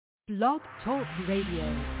Blog Talk Radio.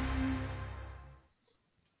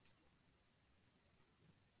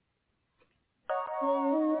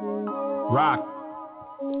 Rock.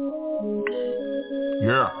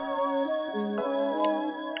 Yeah.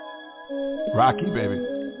 Rocky, baby.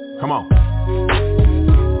 Come on.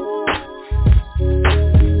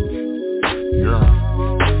 Yeah.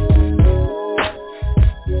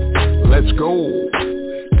 Let's go.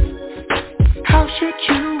 How should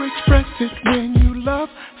you express it when you love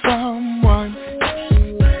someone?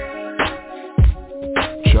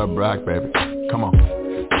 Chub Rock, baby. Come on.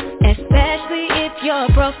 Especially if you're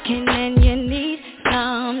broken and you need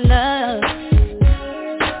some love.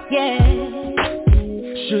 Yeah.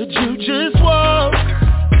 Should you just walk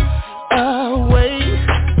away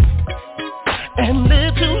and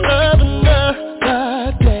live to love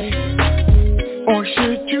another day? Or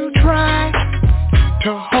should you try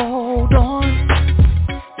to hold on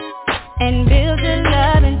and build your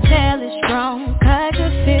love until it's strong? 'Cause you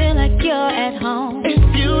feel like you're at home.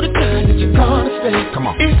 If you decide that you're gonna stay, come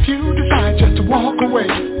on. If you decide just to walk away,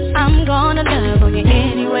 I'm gonna love on you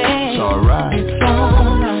anyway. It's alright. It's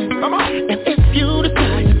alright. Come on. And if you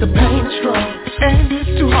decide that the pain's strong and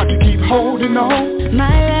it's too hard to keep holding on,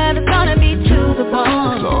 my love is gonna be to the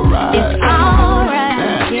bone. It's alright. It's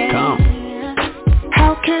alright. Yeah. Come.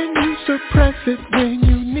 How can you suppress it when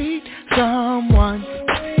you need someone?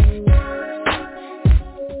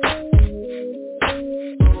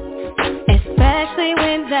 Especially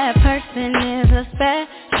when that person is a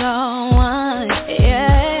special one.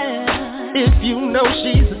 Yeah. If you know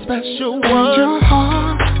she's a special one, and your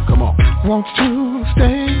heart, come on, wants to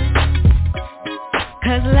stay.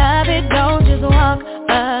 'Cause love, it don't just walk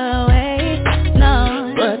away,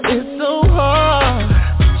 no. But it's so hard,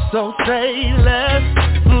 so say less.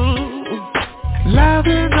 Love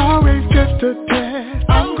is always just a test.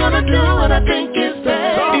 I'm gonna do what I think is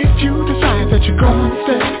best. If you decide that you're gonna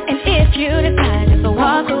stay, and if you decide just to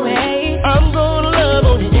walk away, I'm gonna love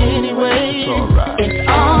on you anyway. It's alright. It's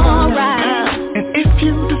alright. And if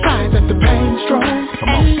you decide that the pain's strong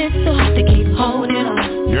and it's so hard to keep holding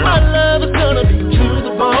on, yeah, my love is gonna be to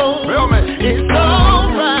the bone. Feel me? It's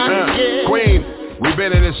alright. Yeah. Queen, we've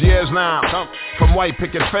been in this years now. From white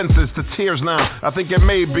picket fences to tears now. I think it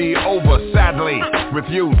may be over, sadly. With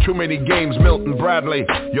you, too many games, Milton Bradley.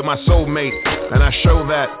 You're my soulmate, and I show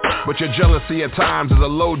that. But your jealousy at times is a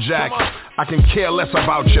low jack. I can care less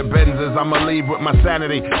about your Benzes. I'ma leave with my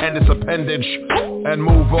sanity and its appendage and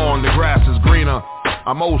move on. The grass is greener.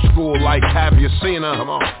 I'm old school like have you seen her? Come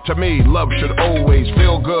on. To me, love should always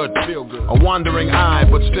feel good. A wandering eye,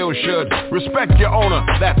 but still should. Respect your owner,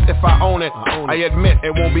 that's if I own it. I admit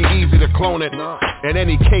it won't be easy to clone it. In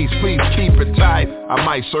any case, please keep it tight. I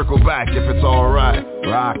might circle back if it's alright.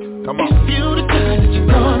 Rock, come on. If you decide that you're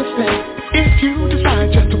gonna stay, if you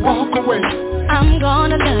decide just to walk away, I'm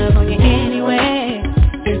gonna love on you anyway.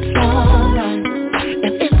 It's alright.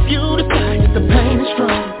 And if you decide that the pain is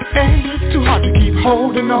strong and it's too hard to keep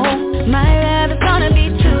holding on, my love is gonna be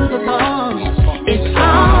to the bone. It's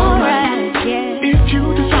alright, yeah. If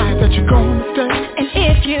you decide that you're gonna stay, and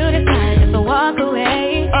if you decide just to walk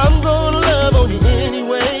away, I'm gonna love on you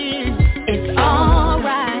anyway. It's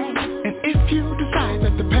alright. And if you decide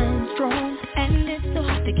that the pain's strong and it's too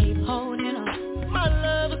hard to keep holding on, my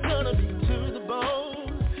love is gonna be to the bone.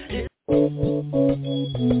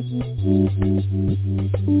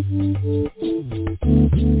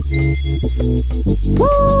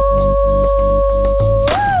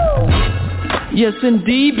 Yes,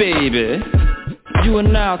 indeed, baby. You are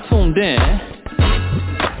now tuned in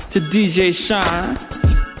to DJ Shine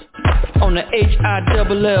on the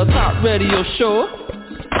HILL Top Radio Show.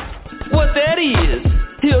 What that is,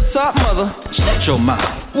 Hilltop, mother, shut your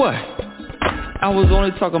mouth. What? I was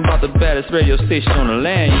only talking about the baddest radio station on the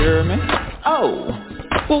land, you heard me? Oh,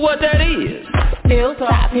 well, what that is?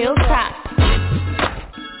 Hilltop, Hilltop.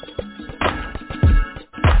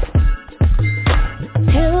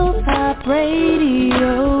 Hilltop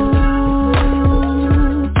Radio.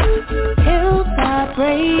 Hilltop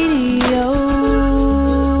Radio.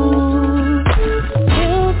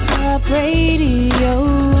 Hilltop Radio.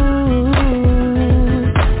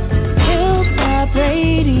 Hilltop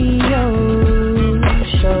Radio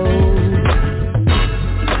Show.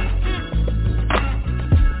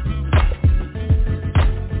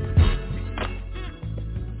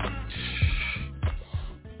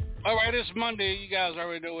 All right, it's Monday. You guys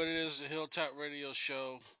already know what it is, the Hilltop Radio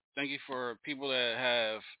Show. Thank you for people that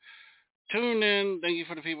have tuned in. Thank you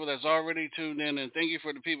for the people that's already tuned in. And thank you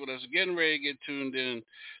for the people that's getting ready to get tuned in.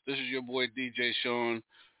 This is your boy, DJ Sean.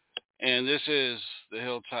 And this is the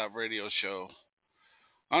Hilltop Radio Show.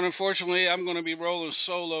 Unfortunately, I'm going to be rolling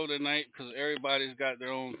solo tonight because everybody's got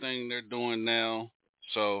their own thing they're doing now.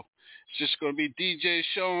 So it's just going to be DJ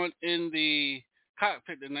Sean in the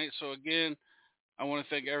cockpit tonight. So again, I want to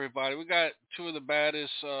thank everybody. We got two of the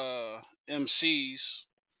baddest MCs.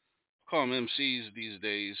 Call them MCs these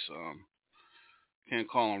days. Can't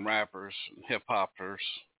call them rappers, hip hoppers,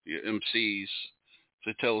 MCs.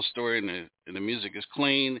 They tell a story and the music is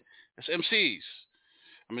clean. It's MCs.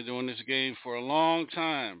 I've been doing this game for a long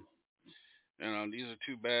time. And these are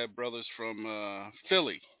two bad brothers from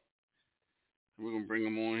Philly. We're going to bring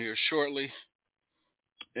them on here shortly.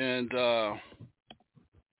 And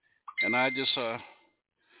I just, all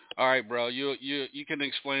right, bro, you can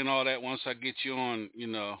explain all that once I get you on,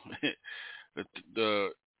 the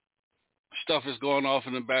stuff is going off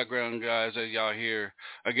in the background, guys, as y'all hear.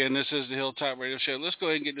 Again, this is the Hilltop Radio Show. Let's go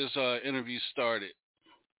ahead and get this interview started.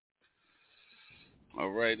 All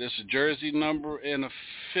right, this is a Jersey number and a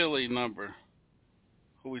Philly number.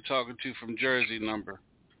 Who we talking to from Jersey number?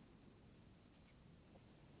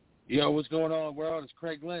 Yo, what's going on, world? It's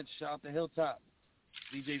Craig Lynch. Shout out to Hilltop.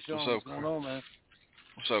 DJ Sean, what's going on, man?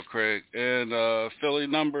 What's up, Craig? And Philly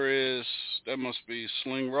number is, that must be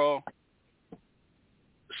Sling Raw.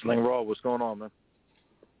 Sling Raw, what's going on, man?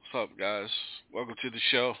 What's up, guys? Welcome to the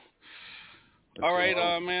show. All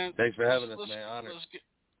right, man. Thanks for having us, man. Honored.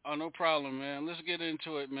 No problem, man. Let's get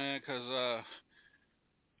into it, man, because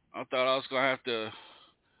I thought I was going to have to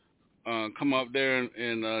come up there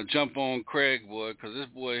and jump on Craig, boy, because this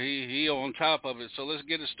boy, he on top of it. So let's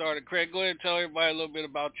get it started. Craig, go ahead and tell everybody a little bit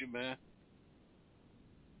about you, man.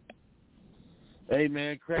 Hey,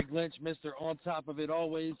 man, Craig Lynch, Mr. On Top of It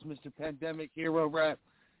Always, Mr. Pandemic Hero Rap.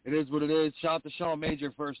 It is what it is. Shout out to Sean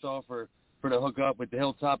Major, first off, for the hookup with the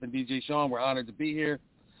Hilltop and DJ Sean. We're honored to be here.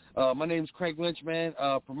 My name's Craig Lynch, man,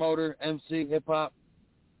 promoter, MC, hip-hop,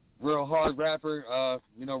 real hard rapper,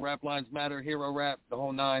 Rap Lines Matter, hero rap, the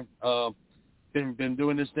whole nine. Been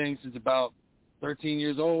doing this thing since about 13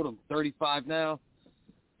 years old. I'm 35 now.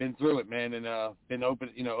 Been through it, man, and been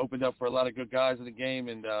opened up for a lot of good guys in the game,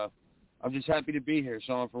 and I'm just happy to be here,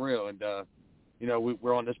 Sean, for real. And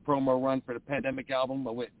we're on this promo run for the Pandemic album.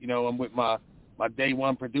 I'm with my day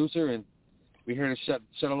one producer, and we're here to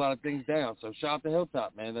shut a lot of things down. So shout out to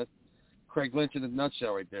Hilltop, man. That's Craig Lynch in a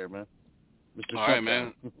nutshell right there, man. Mr. All right,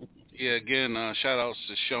 man. Yeah, again, shout outs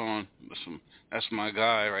to Sean. That's my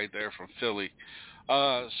guy right there from Philly.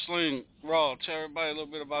 Sling Raw, tell everybody a little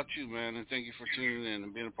bit about you, man, and thank you for tuning in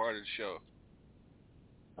and being a part of the show.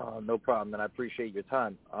 No problem, and I appreciate your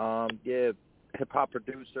time. Hip-hop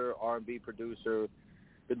producer, R&B producer.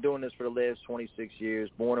 Been doing this for the last 26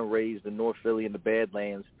 years. Born and raised in North Philly in the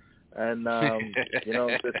Badlands. And,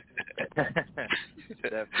 definitely.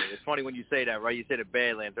 It's funny when you say that, right? You say the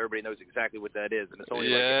Badlands, everybody knows exactly what that is. And it's only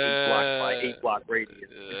like an 8-block radius.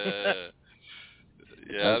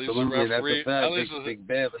 Yeah, absolutely. That's a fact. Big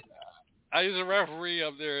Badlands. I used to referee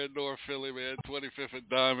up there in North Philly, man, 25th and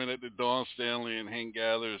Diamond at the Dawn Stanley and Hank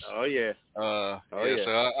Gathers. Oh, yeah. So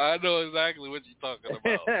I know exactly what you're talking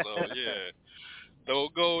about. So, yeah.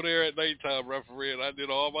 Don't go there at nighttime refereeing. I did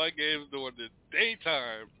all my games during the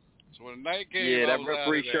daytime. So when the night came, yeah, that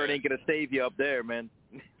referee shirt ain't going to save you up there, man.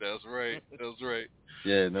 That's right. That's right.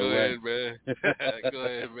 Yeah, no way. Go ahead, man. Go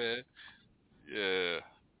ahead, man. Yeah.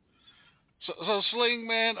 So Sling,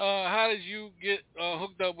 man, how did you get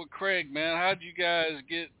hooked up with Craig, man? How did you guys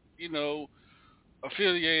get,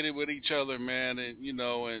 affiliated with each other, man, and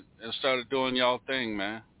and started doing y'all thing,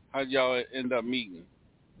 man? How did y'all end up meeting?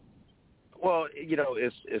 Well,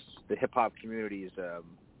 it's the hip hop community is,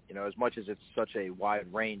 as much as it's such a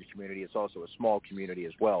wide range community, it's also a small community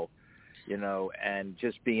as well, and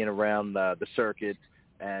just being around the circuit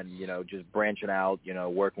and just branching out,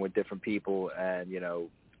 working with different people and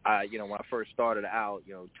when I first started out,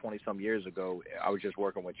 20-some years ago, I was just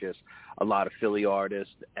working with just a lot of Philly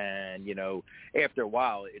artists. And, after a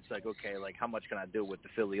while, it's like, okay, like how much can I do with the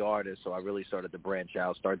Philly artists? So I really started to branch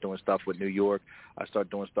out, start doing stuff with New York. I started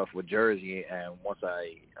doing stuff with Jersey. And once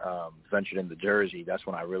I ventured into Jersey, that's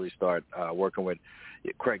when I really started working with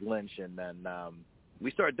Craig Lynch. And then we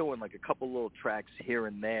started doing like a couple little tracks here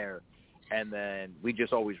and there. And then we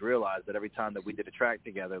just always realized that every time that we did a track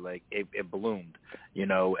together, like it ballooned, and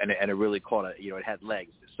it really caught it had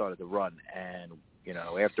legs. It started to run. And,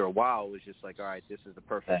 after a while, it was just like, all right, this is the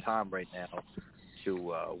perfect time right now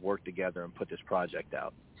to work together and put this project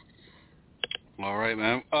out. All right,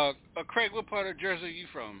 man. Craig, what part of Jersey are you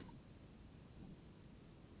from?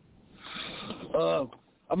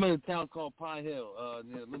 I'm in a town called Pine Hill,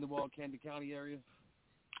 near Lindenwold, Camden County area.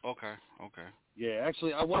 Okay. Yeah,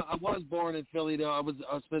 actually, I was born in Philly, though.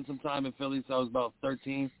 I spent some time in Philly, so I was about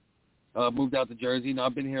 13. moved out to Jersey. You know,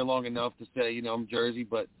 I've been here long enough to say, you know, I'm Jersey,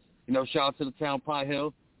 but, you know, shout out to the town Pie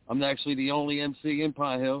Hill. I'm actually the only MC in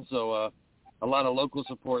Pie Hill, so a lot of local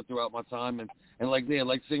support throughout my time. And like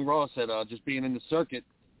Sing Raw said, just being in the circuit,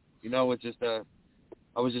 you know, it's just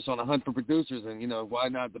I was just on a hunt for producers, and, you know, why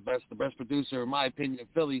not the best producer, in my opinion, in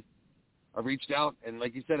Philly. I reached out, and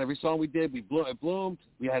like you said, every song we did, it bloomed.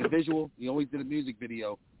 We had a visual. We always did a music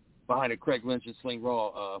video behind a Craig Lynch and Sling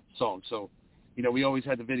Raw song. So, you know, we always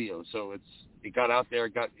had the video. So it got out there.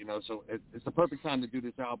 So it's the perfect time to do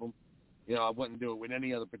this album. You know, I wouldn't do it with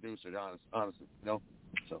any other producer, honestly, you know.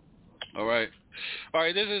 So. All right.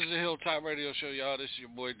 This is the Hilltop Radio Show, y'all. This is your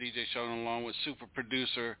boy DJ Sean, along with super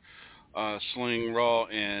producer Sling Raw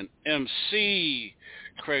and MC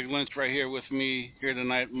Craig Lynch right here with me here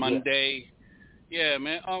tonight, Monday. Yeah,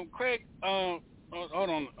 man. Craig, hold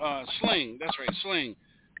on. Sling, that's right, Sling.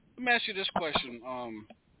 Let me ask you this question.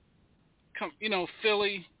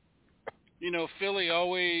 Philly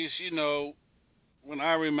always, you know, when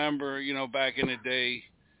I remember, you know, back in the day,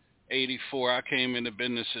 84, I came into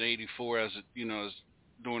business in 84 as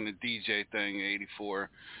doing the DJ thing in 84.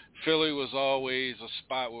 Philly was always a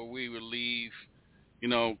spot where we would leave, you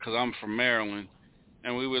know, because I'm from Maryland,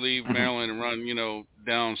 and we would leave Maryland and run, you know,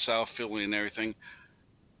 down South Philly and everything.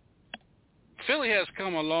 Philly has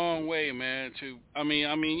come a long way, man. I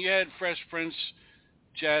mean, you had Fresh Prince,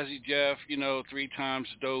 Jazzy Jeff, you know, 3 Times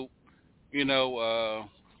Dope, you know,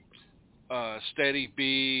 Steady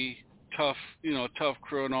B, Tough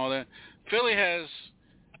Crew and all that. Philly has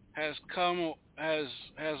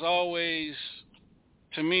always,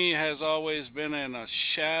 to me, has always been in a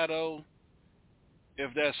shadow,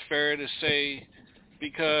 if that's fair to say,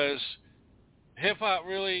 because hip hop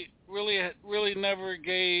really never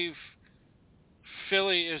gave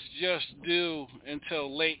Philly its just due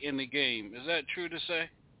until late in the game. Is that true to say?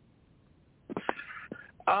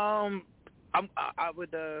 I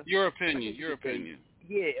would. Your opinion.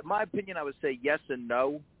 Yeah, in my opinion, I would say yes and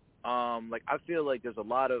no. Like, I feel like there's a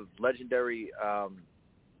lot of legendary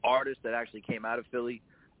artists that actually came out of Philly.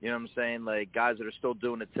 You know what I'm saying? Like, guys that are still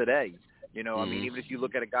doing it today. You know, I mean, even if you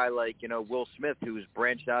look at a guy like, you know, Will Smith, who's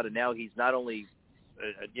branched out, and now he's not only,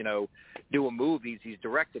 you know, doing movies, he's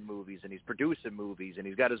directing movies, and he's producing movies, and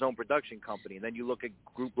he's got his own production company. And then you look at a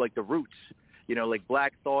group like The Roots, you know, like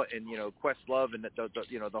Black Thought and, you know, Questlove and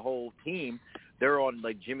the whole team. They're on,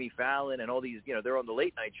 like, Jimmy Fallon and all these, you know, they're on the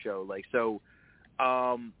late night show. Like, so,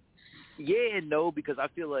 yeah and no, because I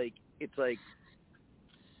feel like it's like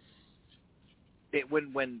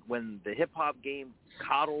when the hip hop game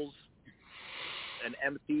coddles an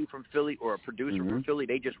MC from Philly or a producer from Philly,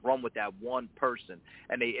 they just run with that one person,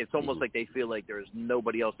 and it's almost like they feel like there's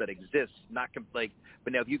nobody else that exists.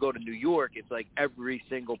 But now if you go to New York, it's like every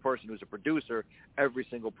single person who's a producer, every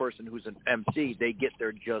single person who's an MC, they get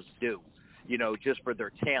their just due, you know, just for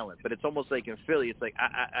their talent. But it's almost like in Philly, it's like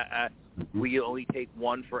we only take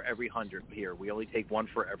one for every 100 here. We only take one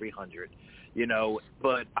for every 100, you know.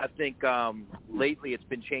 But I think lately it's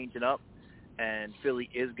been changing up, and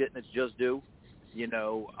Philly is getting its just due. You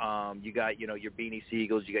know, you got, you know, your Beanie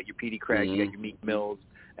Siegels, you got your Petey Craig, you got your Meek Mills,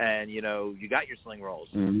 and, you know, you got your Sling Rolls.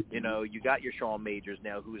 You know, you got your Shawn Majors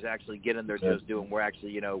now, who's actually getting their just due, and we're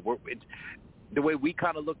actually, you know, the way we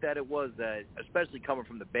kind of looked at it was that, especially coming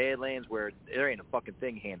from the Badlands, where there ain't a fucking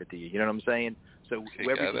thing handed to you. You know what I'm saying? So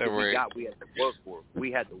everything we got, we had to work for.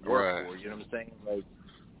 We had to work for. You know what I'm saying? Like,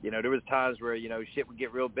 you know, there was times where, you know, shit would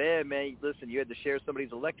get real bad, man. Listen, you had to share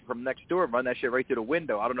somebody's electric from next door and run that shit right through the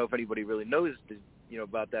window. I don't know if anybody really knows, you know,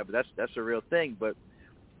 about that, but that's a real thing. But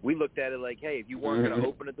we looked at it like, hey, if you weren't going to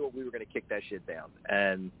open the door, we were going to kick that shit down.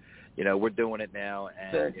 And, you know, we're doing it now,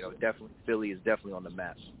 and, you know, definitely Philly is definitely on the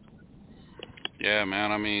map. Yeah,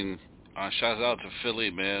 man. I mean, shout out to Philly,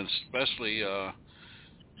 man, especially,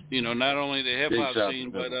 you know, not only the hip-hop scene,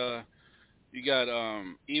 but you got,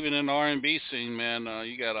 even in the R&B scene, man,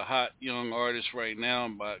 you got a hot young artist right now.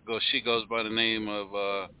 She goes by the name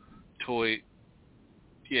of Toy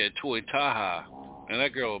Taha. And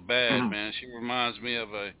that girl is bad, man. She reminds me of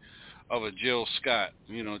a Jill Scott.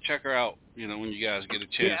 You know, check her out, you know, when you guys get a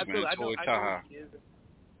chance, man. Toy Taha.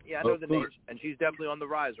 Yeah, I know the name, and she's definitely on the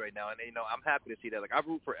rise right now. And, you know, I'm happy to see that. Like, I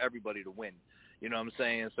root for everybody to win. You know what I'm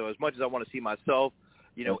saying? So as much as I want to see myself,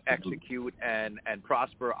 you know, execute and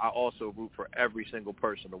prosper, I also root for every single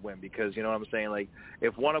person to win, because, you know what I'm saying? Like,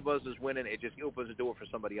 if one of us is winning, it just opens the door for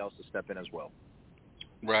somebody else to step in as well.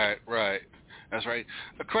 Right. That's right.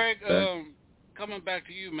 Craig, coming back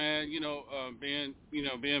to you, man, you know, being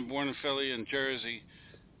born in Philly and Jersey,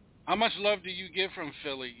 how much love do you get from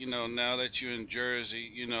Philly, you know, now that you're in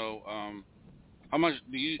Jersey? You know, how much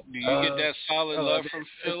do you get that solid love from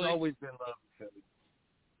Philly? It's always been love from Philly.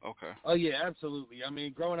 Okay. Oh, yeah, absolutely. I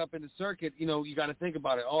mean, growing up in the circuit, you know, you got to think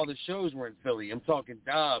about it. All the shows were in Philly. I'm talking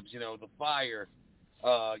Dobbs, you know, The Fire,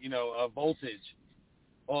 Voltage.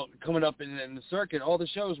 All coming up in the circuit, all the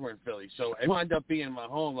shows were in Philly. So it wound up being my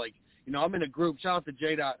home. Like, you know, I'm in a group. Shout out to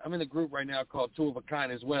J-Dot. I'm in a group right now called Two of a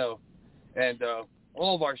Kind as well. And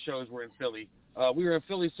all of our shows were in Philly. We were in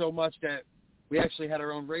Philly so much that we actually had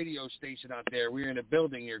our own radio station out there. We were in a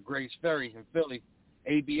building here, Grace Ferry in Philly,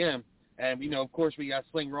 ABM. And, you know, of course, we got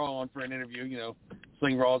Sling Raw on for an interview. You know,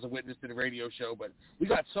 Sling Raw is a witness to the radio show. But we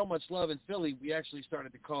got so much love in Philly, we actually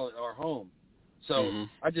started to call it our home. So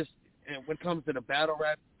and when it comes to the battle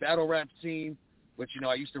rap scene, which, you know,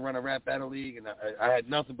 I used to run a rap battle league, and I had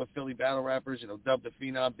nothing but Philly battle rappers, you know, Dub the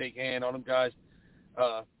Phenom, Big Hand, all them guys.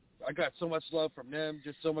 I got so much love from them,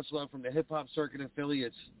 just so much love from the hip-hop circuit in Philly.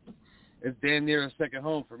 It's damn near a second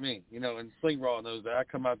home for me, you know, and Sling Raw knows that. I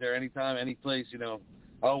come out there anytime, any place, you know.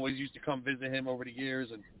 I always used to come visit him over the years,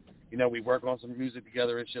 and, you know, we work on some music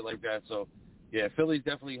together and shit like that. So, yeah, Philly's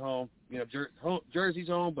definitely home. You know, Jersey's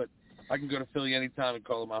home, but I can go to Philly anytime and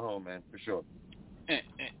call it my home, man, for sure.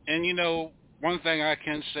 And you know, one thing I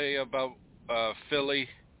can say about Philly,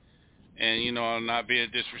 and, you know, I'm not being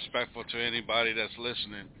disrespectful to anybody that's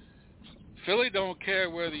listening, Philly don't care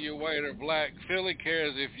whether you're white or black. Philly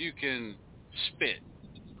cares if you can spit.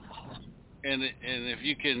 And if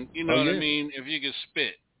you can, you know what I mean, if you can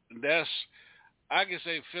spit. I can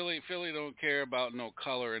say Philly don't care about no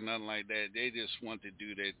color or nothing like that. They just want to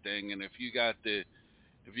do their thing. And if you got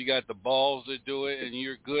the balls to do it and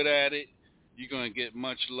you're good at it, you're going to get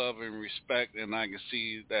much love and respect. And I can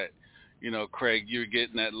see that, you know, Craig, you're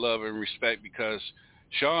getting that love and respect because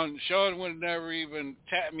Sean would never even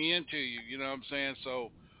tap me into you, you know what I'm saying?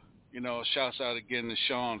 So, you know, shouts out again to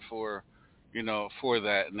Sean for, you know, for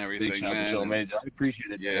that and everything, Big man. Sean, man. I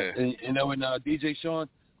appreciate it. Yeah. And, you know, and DJ Sean,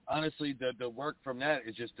 honestly, the work from that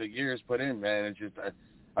is just the years put in, man. It's just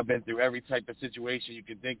I've been through every type of situation you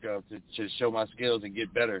can think of to show my skills and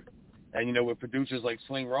get better. And, you know, with producers like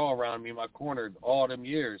Sling Raw around me in my corner all them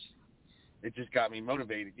years, it just got me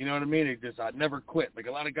motivated. You know what I mean? I never quit. Like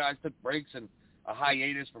a lot of guys took breaks and a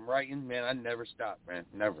hiatus from writing. Man, I never stopped, man.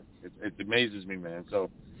 Never. It amazes me, man. So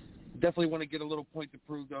definitely want to get a little point to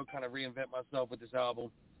prove, though, kind of reinvent myself with this album,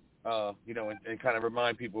 you know, and kind of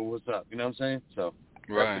remind people what's up. You know what I'm saying? So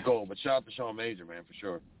that's the goal. But shout out to Sean Major, man, for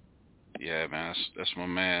sure. Yeah, man, that's my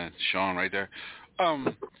man, Sean, right there.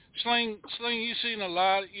 Sling, you seen a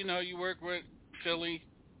lot. You know, you work with Philly.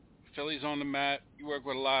 Philly's on the map. You work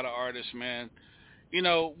with a lot of artists, man. You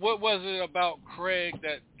know, what was it about Craig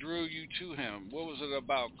that drew you to him? What was it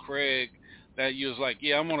about Craig that you was like,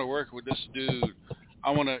 yeah, I want to work with this dude.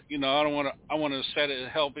 I want to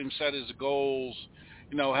help him set his goals.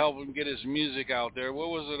 You know, help him get his music out there. What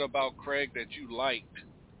was it about Craig that you liked?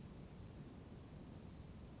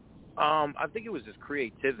 I think it was his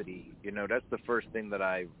creativity. You know, that's the first thing that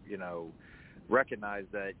I, you know,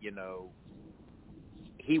 recognized that, you know,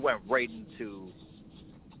 he went right into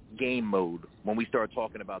game mode when we started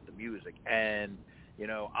talking about the music. And, you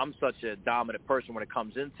know, I'm such a dominant person when it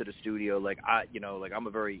comes into the studio. Like, I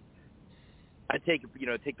take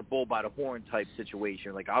the bull by the horn type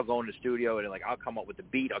situation. Like, I'll go in the studio and, like, I'll come up with the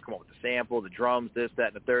beat, I'll come up with the sample, the drums, this, that,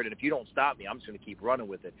 and the third. And if you don't stop me, I'm just going to keep running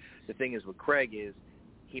with it. The thing is with Craig is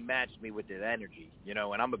he matched me with his energy, you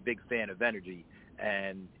know, and I'm a big fan of energy.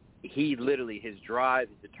 And he literally, his drive,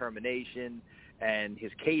 his determination, and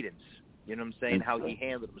his cadence, you know what I'm saying, how he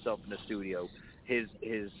handled himself in the studio, his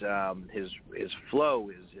flow,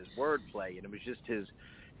 his wordplay, and it was just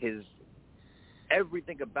his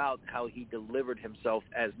everything about how he delivered himself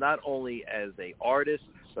as not only as a artist,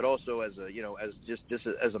 but also as a, you know, as just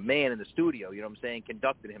as a man in the studio, you know what I'm saying,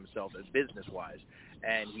 conducted himself as business-wise.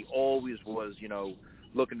 And he always was, you know,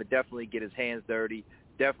 looking to definitely get his hands dirty,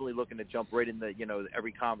 definitely looking to jump right in the, you know,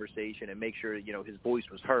 every conversation and make sure, you know, his voice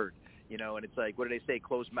was heard, you know. And it's like, what do they say?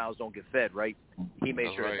 Closed mouths don't get fed, right? He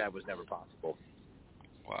made sure that was never possible.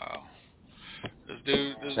 Wow. This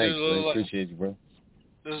dude Appreciate you, bro.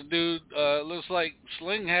 This dude looks like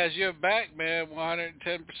Sling has your back, man,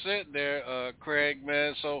 110% there, Craig,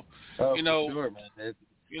 man. So, you know, sure, man.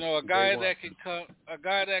 You know, a guy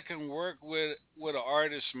that can work with an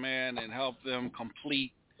artist, man, and help them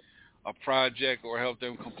complete a project or help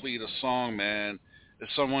them complete a song, man, is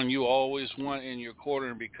someone you always want in your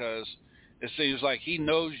corner because it seems like he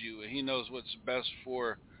knows you and he knows what's best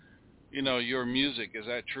for, you know, your music. Is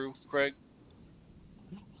that true, Craig?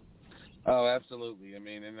 Oh, absolutely. I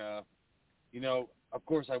mean, and you know, of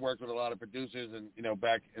course, I worked with a lot of producers, and you know,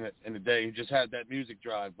 back in the day, who just had that music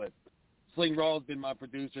drive, but Sling Raw's been my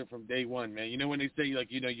producer from day one, man. You know when they say,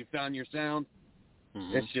 like, you know, you found your sound?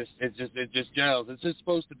 Mm-hmm. It just gels. It's just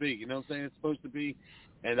supposed to be. You know what I'm saying? It's supposed to be,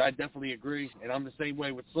 and I definitely agree. And I'm the same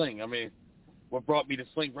way with Sling. I mean, what brought me to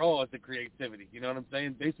Sling Raw is the creativity. You know what I'm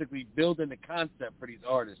saying? Basically building the concept for these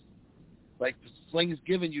artists. Like Sling's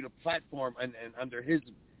giving you the platform, and under his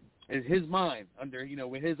mind, under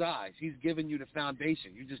with his eyes, he's giving you the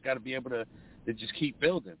foundation. You just got to be able to just keep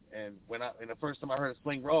building. And the first time I heard a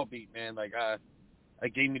Sling Raw beat, man, like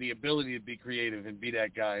it gave me the ability to be creative and be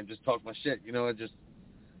that guy and just talk my shit.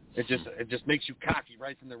 It just makes you cocky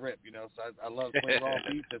right from the rip. So I love Sling Raw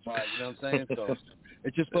beats. That's why, you know what I'm saying? So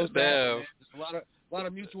it's just supposed to happen, man. Just a lot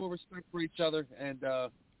of mutual respect for each other, and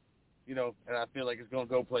and I feel like it's gonna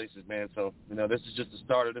go places, man. So this is just the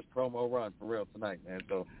start of this promo run for real tonight, man.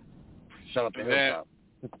 So shout out to Hilltop.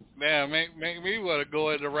 Man, make me want to go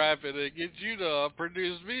into rapping and get you to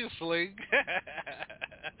produce me a Sling.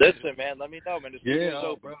 Listen, man, let me know, man. The studio's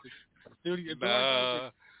open. Bro. Studio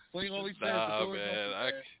Sling only says the door's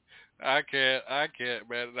open. I can't,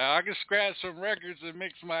 man. Now I can scratch some records and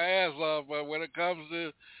mix my ass off, but when it comes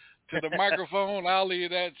to the microphone, I'll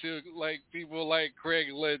leave that to like people like Craig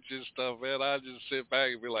Lynch and stuff, man. I just sit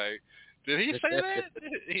back and be like, did he say that?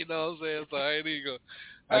 You know what I'm saying? So I ain't even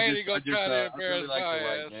gonna try to embarrass my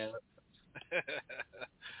ass.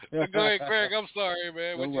 Go ahead, Craig. I'm sorry,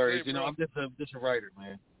 man. No worries. I'm just a writer,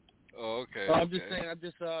 man. Oh, okay. So I'm just saying, I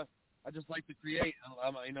just like to create.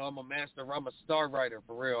 I'm a master. I'm a star writer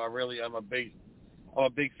for real. I'm a big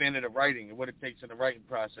fan of the writing and what it takes in the writing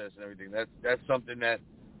process and everything. That's something that.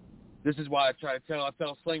 This is why I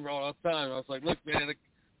tell Sling Raw all the time. I was like, look, man,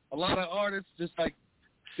 a lot of artists just like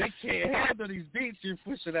they can't handle these beats you're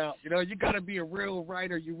pushing out. You got to be a real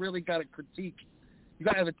writer. You really got to critique. You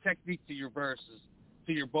got to have a technique to your verses,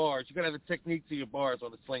 to your bars. You got to have a technique to your bars on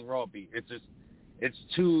the Sling Raw beat. It's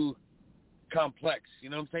too complex. You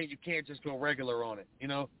know what I'm saying? You can't just go regular on it.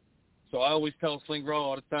 So I always tell Sling Raw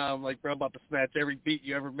all the time, like, bro, I'm about to snatch every beat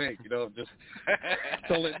you ever make. Just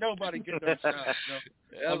don't let nobody get those shots.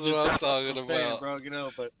 That's what I'm talking about, bro.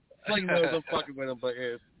 But Sling knows I'm fucking with him. But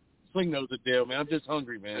yeah, Sling knows the deal, man. I'm just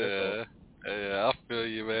hungry, man. Yeah, I feel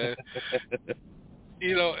you, man.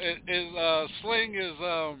 Sling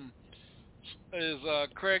is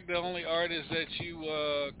Craig the only artist that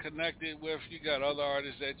you connected with? You got other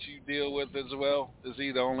artists that you deal with as well? Is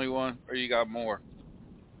he the only one, or you got more?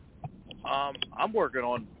 I'm working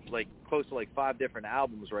on close to 5 different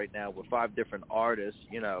albums right now with 5 different artists.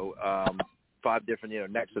 5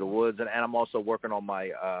 different Next to the Woods, and I'm also working on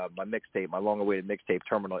my my mixtape, my long-awaited mixtape,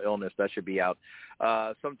 Terminal Illness. That should be out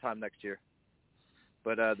sometime next year.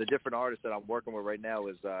 But the different artists that I'm working with right now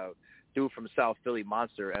is dude from South Philly,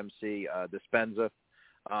 Monster MC Dispenza.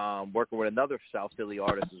 Working with another South Philly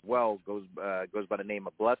artist as well, goes by the name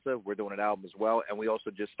of Blessa. We're doing an album as well, and we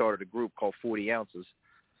also just started a group called 40 Ounces.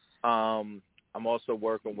 I'm also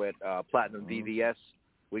working with Platinum VVS.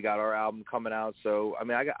 We got our album coming out. So, I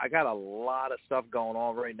mean, I got a lot of stuff going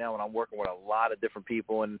on right now, and I'm working with a lot of different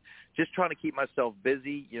people and just trying to keep myself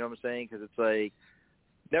busy, you know what I'm saying? Because it's like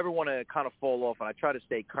never want to kind of fall off, and I try to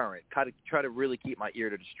stay current, try to really keep my ear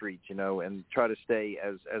to the streets, and try to stay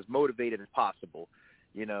as motivated as possible.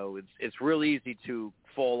 It's real easy to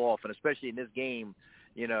fall off, and especially in this game,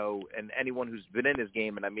 and anyone who's been in this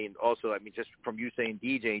game, and I mean, just from you saying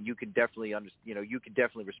DJing, you can definitely you can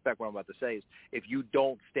definitely respect what I'm about to say is if you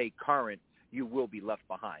don't stay current, you will be left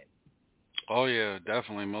behind. Oh yeah,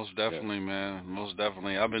 definitely, most definitely, man, most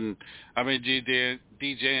definitely. I've been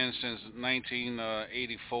DJing since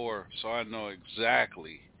 1984, so I know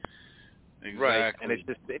exactly. Right, and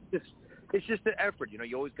it's just an effort,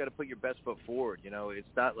 you always got to put your best foot forward, it's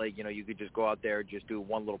not like, you could just go out there and just do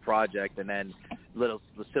one little project and then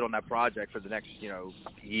sit on that project for the next,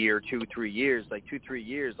 year, 2-3 years, 2-3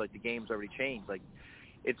 years, the game's already changed,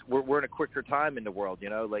 we're in a quicker time in the world,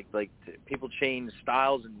 people change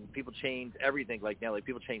styles and people change everything now,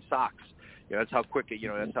 people change socks, that's how quick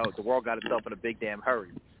that's how the world got itself in a big damn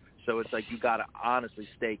hurry. So it's you got to honestly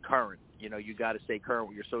stay current. You got to stay current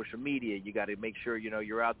with your social media. You got to make sure,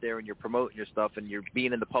 you're out there and you're promoting your stuff and you're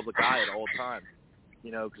being in the public eye at all times.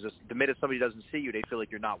 Because the minute somebody doesn't see you, they feel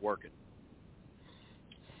like you're not working.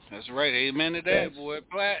 That's right. Amen to that, boy.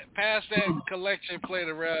 Pass that collection plate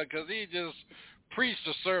around because he just preached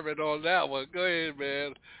a sermon on that one. Go ahead,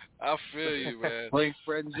 man. I feel you, man. Play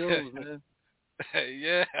spreading jewels, man.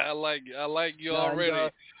 Yeah, I like you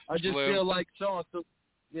already. I just feel like Sean. So,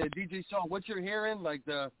 yeah, DJ Sean, what you're hearing,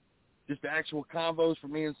 just the actual combos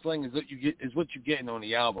from me and Sling is what you're getting on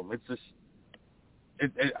the album. It's just,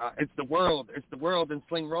 it's the world. It's the world in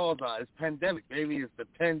Sling Raw's eye. It's pandemic, baby. It's the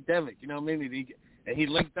pandemic. You know what I mean? And he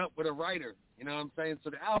linked up with a writer. You know what I'm saying? So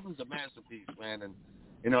the album's a masterpiece, man. And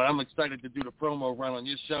You know, I'm excited to do the promo run on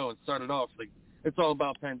your show and start it off. Like, it's all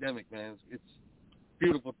about pandemic, man. It's a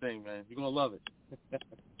beautiful thing, man. You're going to love it.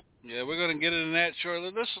 Yeah, we're gonna get into that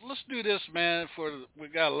shortly. Let's do this, man. We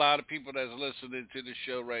got a lot of people that's listening to the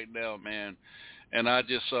show right now, man. And I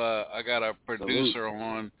just I got a producer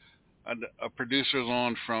on, a producer's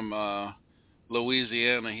on from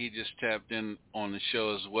Louisiana. He just tapped in on the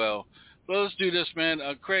show as well. So let's do this, man.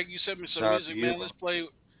 Craig, you sent me some music, man. Let's play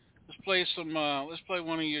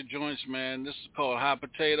one of your joints, man. This is called Hot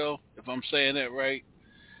Potato, if I'm saying that right.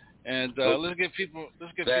 And let's get people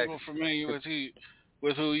familiar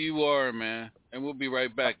with who you are, man. And we'll be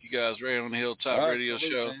right back, you guys, right on the Hilltop Radio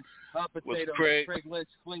Show. Man. Hot Potato, with Craig Lynch,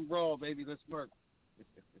 Fling Raw, baby. Let's work.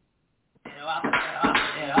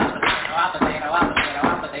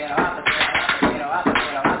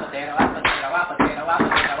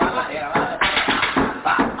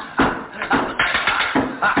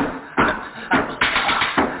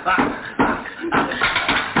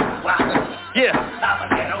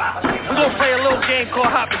 We're gonna play a little game called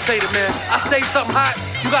Hot Potato, man. I say something hot,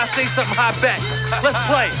 you gotta say something hot back. Let's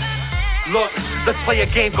play. Look, let's play a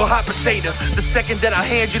game called Hot Potato. The second that I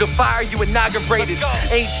hand you the fire, you inaugurated.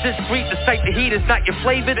 Ain't shit sweet, the sight the heat is not your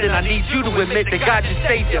flavor. Then I need you to admit that God just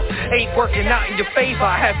saved you. Ain't working out in your favor,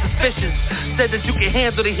 I have suspicions. Said that you can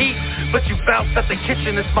handle the heat, but you bounced at the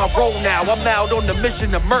kitchen, it's my role now. I'm out on the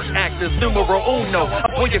mission to murk actors, numero uno. I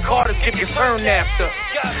pull your card, get your turn after.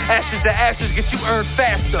 Ashes to ashes, get you earned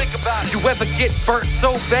faster. You ever get burnt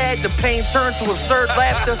so bad, the pain turned to absurd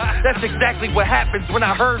laughter? That's exactly what happens when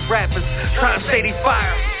I heard rappers trying to say they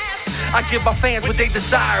fire. I give my fans what they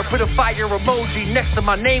desire. Put a fire emoji next to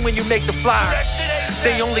my name when you make the flyer.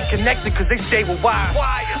 They only connected cause they stay with wire.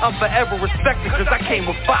 I'm forever respected cause I came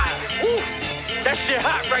with fire. Ooh, that shit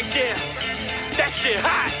hot right there. That shit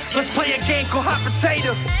hot. Let's play a game called Hot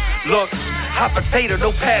Potato. Look, Hot Potato,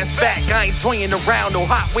 no pass back. I ain't toying around, no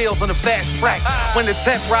Hot Wheels on the fast track. When the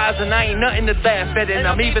temp rising, I ain't nothing to laugh at. And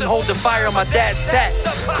I'm even holding fire on my dad's tat.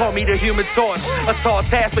 Call me the human torch. A tall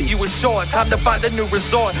task, but you was short. Time to find a new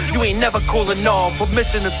resort. You ain't never cooling off.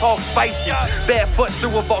 Permission to talk spicy. Barefoot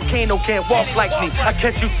through a volcano, can't walk like me. I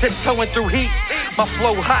catch you tiptoeing through heat. My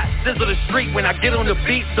flow hot, sizzle the street when I get on the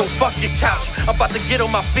beat. So fuck your couch. I'm about to get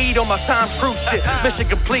on my feet on my Tom Cruise shit.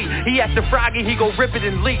 Mission complete. He acting froggy, he go rip it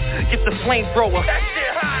and leak. Get the flamethrower.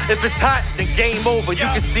 If it's hot, then game over. You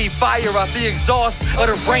can see fire out the exhaust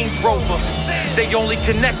of the Range Rover. They only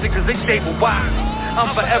connected cause they stay with wire.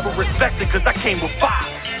 I'm forever respected cause I came with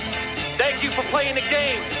fire. Thank you for playing the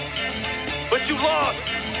game, but you lost.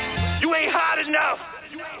 You ain't hot enough.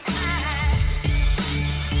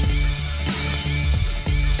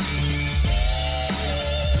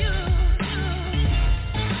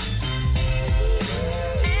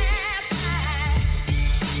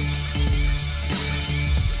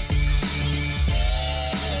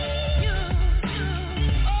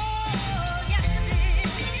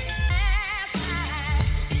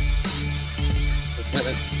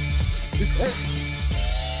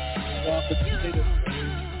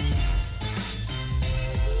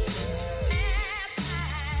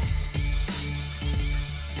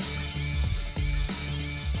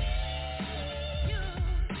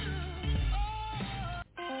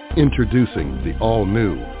 Introducing the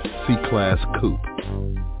all-new C-Class Coupe.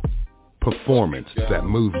 Performance that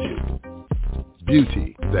moves you.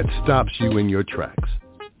 Beauty that stops you in your tracks.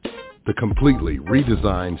 The completely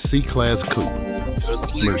redesigned C-Class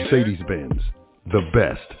Coupe. Mercedes-Benz. The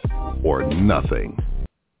best or nothing.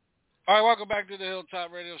 All right, welcome back to the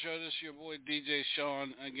Hilltop Radio Show. This is your boy DJ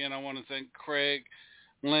Sean. Again, I want to thank Craig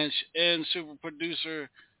Lynch and super producer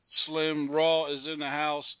Slim Raw is in the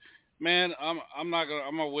house. Man, I'm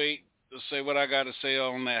gonna wait to say what I got to say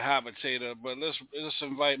on that Hot Potato, but let's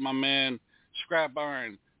invite my man Scrap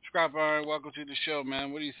Iron. Scrap Iron, welcome to the show,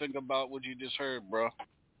 man. What do you think about what you just heard, bro?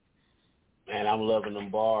 Man, I'm loving them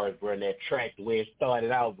bars, bro. And that track, the way it started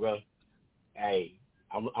out, bro. Hey,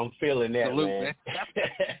 I'm feeling that, salute, man.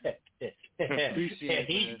 Appreciate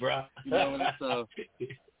it, bro. You know,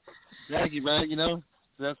 it's, thank you, man. You know,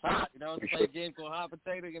 that's hot. You know, it's like a game called Hot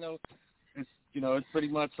Potato. It's pretty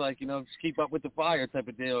much like, just keep up with the fire type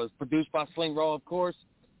of deal. It's produced by Sling Raw, of course.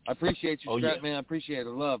 I appreciate you, Scrap, man. I appreciate the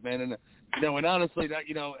love, man. And and honestly, that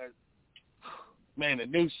man, the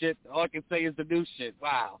new shit. All I can say is the new shit.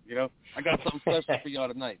 Wow, I got something special for y'all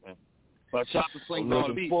tonight, man. But shout to Sling Raw.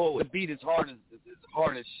 The beat is hard as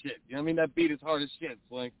shit. You know what I mean? That beat is hard as shit,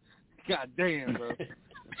 Sling. God damn, bro.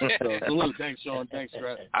 So, salute. Thanks, Sean. Thanks,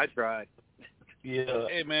 Scrap. I tried. Yeah.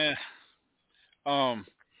 Hey, man.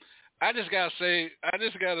 I just gotta say,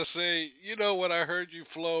 when I heard you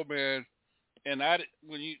flow, man, and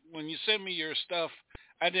when you sent me your stuff,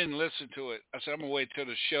 I didn't listen to it. I said I'm gonna wait till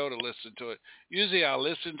the show to listen to it. Usually I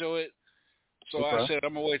listen to it, so I said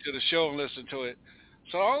I'm gonna wait till the show and listen to it.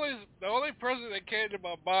 So the only person that came to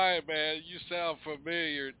my mind, man, you sound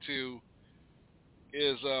familiar to,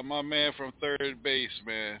 is my man from third base,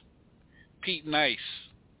 man, Pete Nice.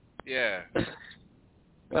 Yeah.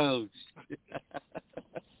 Oh.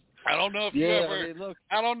 I don't know if you ever. I mean, look,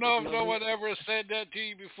 I don't know if no one ever said that to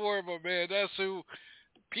you before, but man, that's who.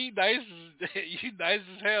 Pete Nice is. You nice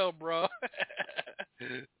as hell, bro.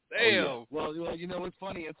 Damn. Oh, yeah. Well, you know what's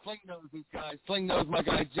funny? And Sling knows these guys. Sling knows my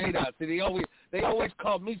guy J-Dot. See, they always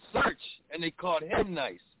called me Search, and they called him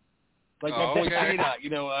Nice. Like my boy J-Dot,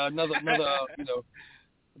 another,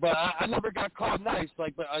 But I never got called Nice,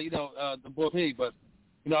 like, but the boy P. But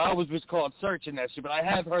I always was called Search and that shit. But I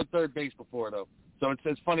have heard third base before though, so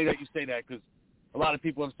it's funny that you say that because a lot of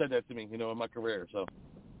people have said that to me, in my career. So.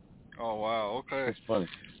 Oh wow, okay. That's funny.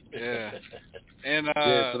 Yeah. And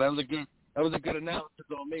yeah, so that was a good analysis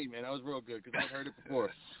on me, man. That was real good because I've heard it before.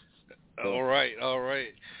 So. All right.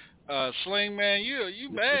 Sling, man, you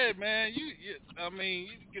bad, man. You I mean,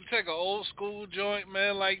 you can take an old school joint,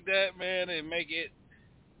 man, like that, man, and make it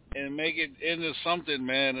into something,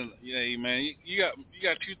 man. And man, you got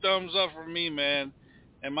 2 thumbs up from me, man,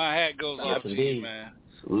 and my hat goes off to you, man.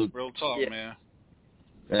 Salute. Real talk, man.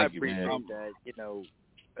 I appreciate that,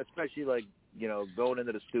 especially like going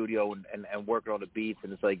into the studio and working on the beats,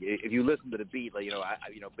 and it's like if you listen to the beat, like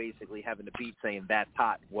basically having the beat saying that's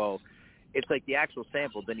hot. Well, it's like the actual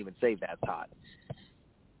sample didn't even say that's hot.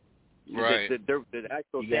 Right. The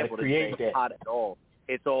actual sample didn't say hot at all.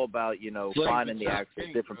 It's all about finding the actual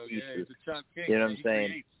different pieces. You know what I'm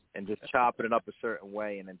saying? And just chopping it up a certain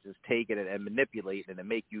way, and then just taking it and manipulating it and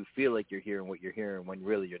make you feel like you're hearing what you're hearing when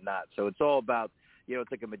really you're not. So it's all about. It's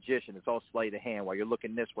like a magician. It's all sleight of hand. While you're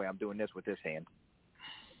looking this way, I'm doing this with this hand.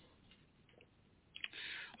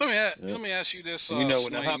 Let me ask you this. When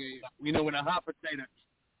a hot potato.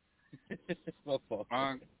 No, go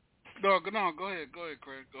ahead, Craig.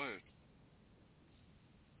 Go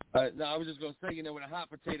ahead. No, I was just gonna say, when a hot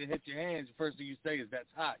potato hits your hands, the first thing you say is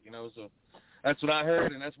 "that's hot," So that's what I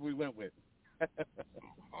heard, and that's what we went with.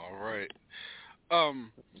 All right.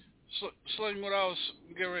 Sling, what I was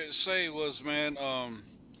getting ready to say was, man,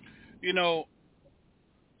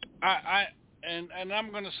 and I'm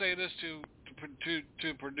going to say this to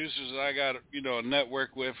producers that I got, a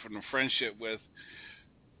network with and a friendship with.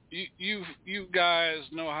 You guys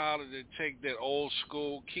know how to take that old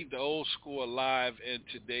school, keep the old school alive in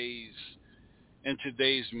today's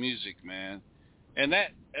music, man. And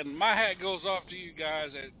my hat goes off to you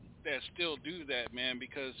guys that still do that, man,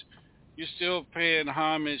 because you're still paying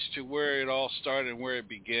homage to where it all started and where it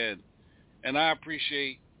began. And I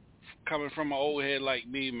appreciate, coming from an old head like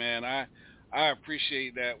me, man, I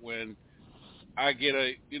appreciate that when I get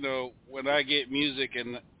when I get music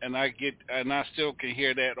and I still can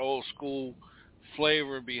hear that old school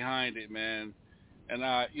flavor behind it, man. And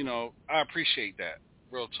I appreciate that.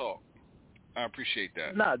 Real talk. I appreciate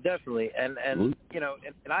that. No, definitely, and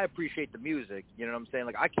I appreciate the music. You know what I'm saying?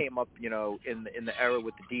 Like I came up, in the era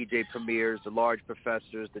with the DJ Premiers, the Large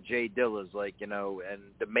Professors, the Jay Dillas, and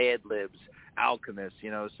the Mad Libs, Alchemists.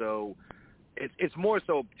 So it's more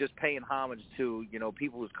so just paying homage to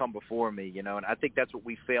people who's come before me. And I think that's what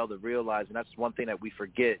we fail to realize, and that's one thing that we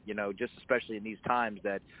forget. Just especially in these times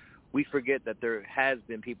that we forget that there has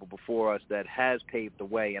been people before us that has paved the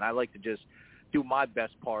way, and I like to just do my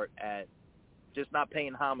best part at just not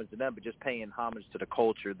paying homage to them, but just paying homage to the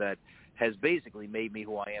culture that has basically made me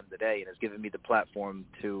who I am today and has given me the platform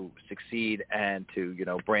to succeed and to,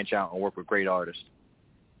 branch out and work with great artists.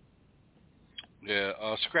 Yeah.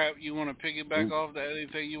 Scrap, you want to piggyback off that?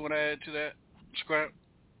 Anything you want to add to that, Scrap?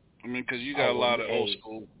 I mean, because you got a lot of old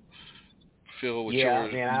school feel with your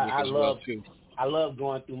music as well, too. I love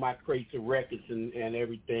going through my crates of records and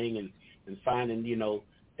everything and finding,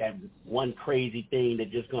 that one crazy thing that's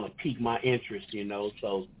just going to pique my interest,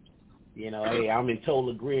 So, hey, I'm in total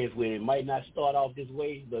agreement with it. It might not start off this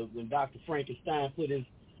way, but when Dr. Frankenstein put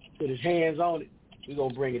his hands on it, we're going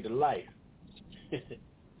to bring it to life.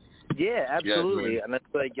 Yeah, absolutely. And that's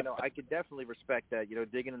like, I could definitely respect that.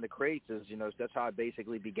 Digging in the crates is, that's how I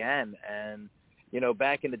basically began. And,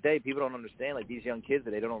 back in the day, people don't understand, like these young kids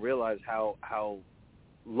today, they don't realize how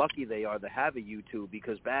lucky they are to have a YouTube,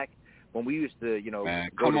 because back when we used to,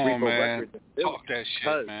 go to Repo Records. Talk that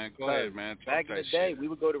shit, man. Go ahead, man. Back in the day, we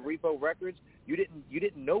would go to Repo Records. You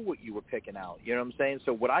didn't know what you were picking out. You know what I'm saying?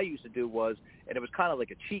 So what I used to do was, and it was kind of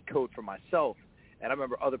like a cheat code for myself. And I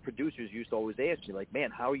remember other producers used to always ask me, like,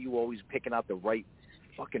 man, how are you always picking out the right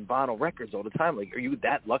fucking vinyl records all the time? Like, are you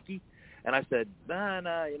that lucky? And I said, nah,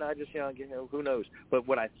 I just, who knows? But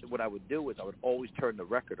what I would do is I would always turn the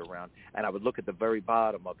record around, and I would look at the very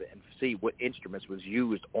bottom of it and see what instruments was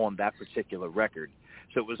used on that particular record.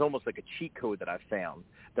 So it was almost like a cheat code that I found.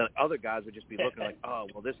 That other guys would just be looking like, oh,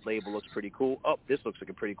 well, this label looks pretty cool. Oh, this looks like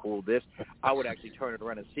a pretty cool this. I would actually turn it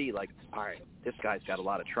around and see, like, all right, this guy's got a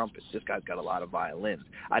lot of trumpets. This guy's got a lot of violins.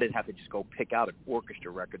 I didn't have to just go pick out an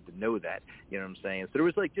orchestra record to know that. You know what I'm saying? So there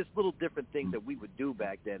was, like, just little different things that we would do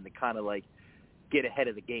back then to kind of, like, get ahead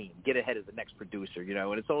of the game, get ahead of the next producer,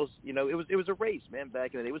 and it's always, it was a race, man,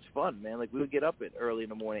 back in the day. It was fun, man. Like, we would get up at early in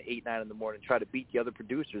the morning, 8, 9 in the morning, try to beat the other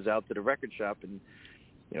producers out to the record shop and,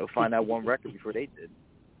 find out one record before they did.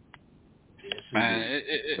 Man,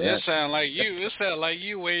 it sound like you. It sound like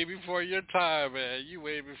you way before your time, man. You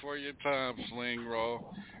way before your time, Sling Raw.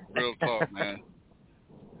 Real talk, man.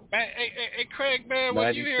 Man, hey, Craig, man,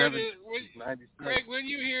 when you hear this, Craig, when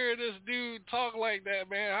you hear this dude talk like that,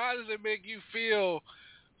 man, how does it make you feel?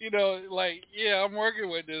 Like, yeah, I'm working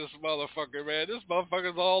with this motherfucker, man. This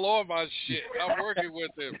motherfucker's all on my shit. I'm working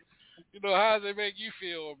with him. How does it make you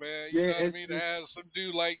feel, man? You know what I mean? To have some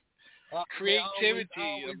dude like creativity,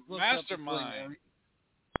 a mastermind.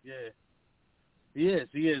 Yeah. He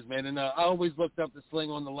is, man. And I always looked up to Sling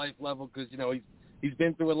on the life level because, he's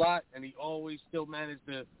been through a lot, and he always still managed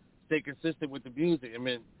to stay consistent with the music. I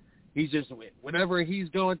mean, he's just, whatever he's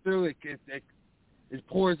going through, it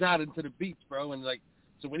pours out into the beats, bro. And, like,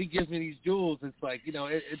 so when he gives me these jewels, it's like,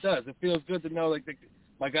 it does. It feels good to know, like,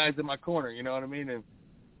 my guy's in my corner, you know what I mean? And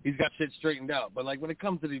he's got shit straightened out. But, like, when it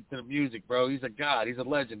comes to the music, bro, he's a god. He's a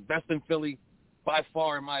legend. Best in Philly, by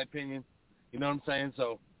far, in my opinion. You know what I'm saying?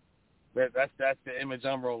 So that's the image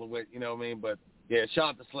I'm rolling with, you know what I mean? But, yeah, shout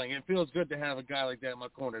out to Sling. It feels good to have a guy like that in my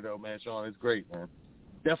corner, though, man, Sean. It's great, man.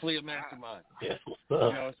 Definitely a mastermind.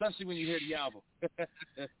 Especially when you hear the album.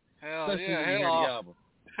 Hell yeah,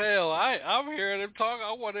 hell, I'm hearing him talk.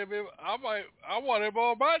 I want him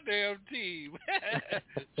on my damn team.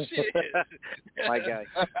 Shit. My guy.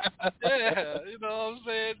 Yeah, you know what I'm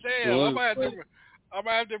saying? Damn, I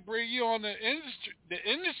might have to bring you on the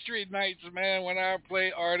industry nights, man, when I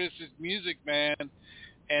play artists' music, man,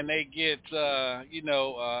 and they get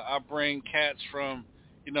I bring cats from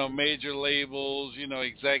major labels,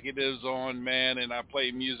 executives on, man, and I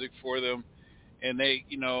play music for them. And they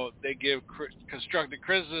give constructive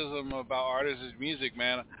criticism about artists' music,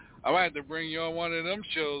 man. I might have to bring you on one of them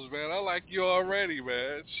shows, man. I like you already,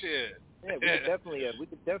 man. Shit. Yeah, we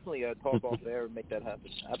could definitely talk off there and make that happen.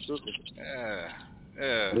 Absolutely. Yeah.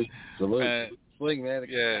 Salute. Sling, man.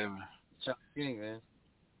 Yeah. King, man.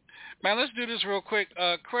 Man, let's do this real quick.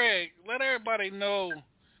 Craig, let everybody know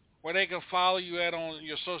where they can follow you at on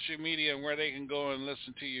your social media and where they can go and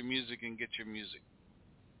listen to your music and get your music.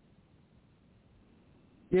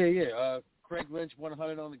 Yeah. Craig Lynch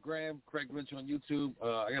 100 on the gram. Craig Lynch on YouTube.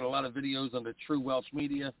 I got a lot of videos on the True Welsh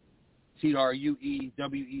Media,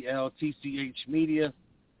 TrueWelTCH Media.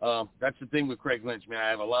 That's the thing with Craig Lynch, man. I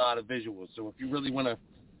have a lot of visuals. So if you really want to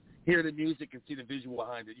hear the music and see the visual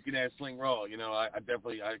behind it, you can add Sling Raw. I'm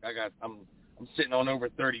sitting on over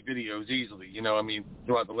 30 videos easily.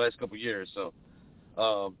 Throughout the last couple of years. So,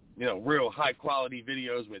 real high quality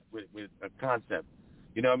videos with a concept.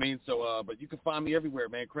 You know what I mean? So, but you can find me everywhere,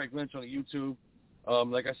 man. Craig Lynch on the YouTube.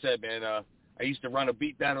 Like I said, man, I used to run a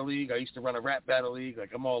beat battle league. I used to run a rap battle league.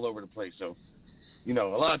 Like, I'm all over the place. So, a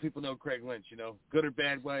lot of people know Craig Lynch, good or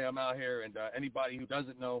bad way, I'm out here. And anybody who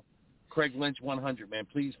doesn't know, Craig Lynch 100, man,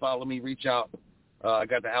 please follow me. Reach out. I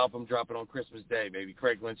got the album dropping on Christmas Day, baby.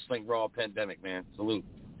 Craig Lynch, Sling Raw, Pandemic, man. Salute.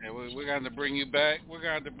 And we're going to bring you back. We're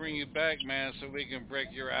going to bring you back, man, so we can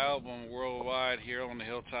break your album worldwide here on the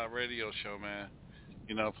Hilltop Radio Show, man.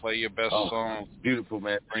 Play your best songs. Beautiful,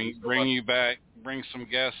 man. Bring you back. Bring some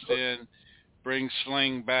guests in. Bring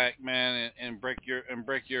Sling back, man, and break your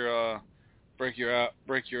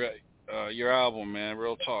album, man.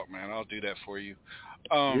 Real talk, man. I'll do that for you.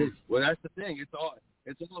 Well, that's the thing. It's all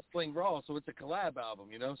Sling Raw, so it's a collab album,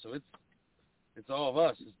 So it's all of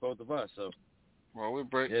us. It's both of us. So. Well, we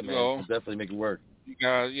break. Yeah, man. We'll definitely make it work. You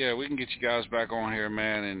guys, yeah, we can get you guys back on here,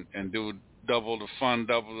 man, and do double the fun,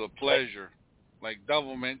 double the pleasure. Like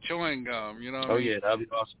double mint chewing gum, you know what I mean? Yeah, that'd be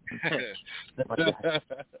awesome. That's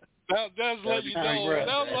let you know.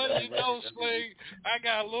 That'll let you know, Sling. I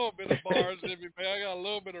got a little bit of bars in me, man. I got a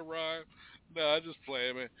little bit of rhyme. No, I just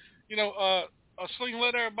play, man. Sling,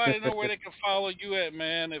 let everybody know where they can follow you at,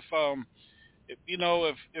 man. If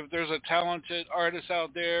there's a talented artist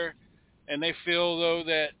out there, and they feel though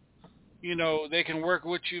that they can work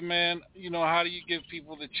with you, man. How do you give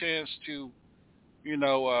people the chance to,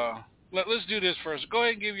 Let's do this first. Go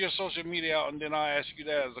ahead and give your social media out, and then I'll ask you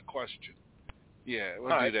that as a question. Yeah,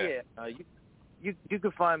 we'll All do right, that. Yeah. You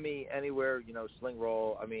can find me anywhere. Sling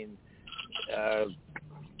Roll. I mean,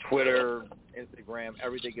 Twitter, Instagram,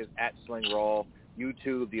 everything is at Sling Roll.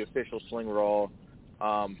 YouTube, the official Sling Roll.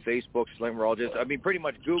 Facebook, Sling Roll. Pretty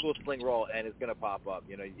much Google Sling Roll, and it's gonna pop up.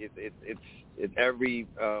 It's every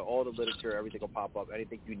all the literature, everything will pop up.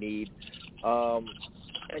 Anything you need. And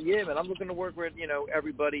yeah, man, I'm looking to work with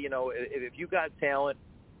everybody. If you got talent,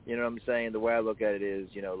 what I'm saying. The way I look at it is,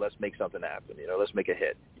 let's make something happen. Let's make a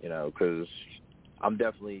hit. Because I'm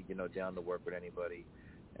definitely down to work with anybody.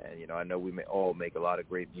 And I know we may all make a lot of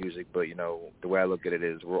great music, but the way I look at it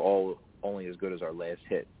is, we're all only as good as our last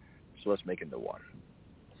hit. So let's make a new one.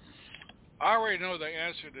 I already know the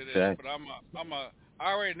answer to this, but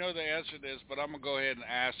I already know the answer to this, but I'm gonna go ahead and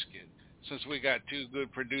ask it since we got two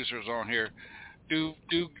good producers on here. Do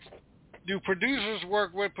producers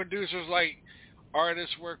work with producers like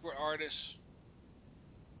artists work with artists?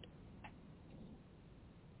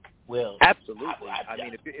 Well, absolutely.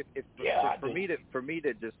 For me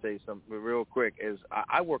to just say something real quick is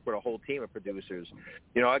I work with a whole team of producers.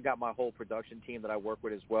 I got my whole production team that I work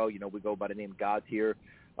with as well. We go by the name God Tier.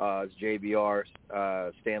 It's JBR,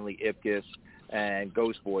 Stanley Ipkiss, and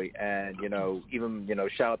Ghost Boy, and even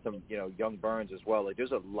shout out to Young Burns as well. Like,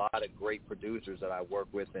 there's a lot of great producers that I work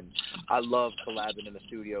with, and I love collabing in the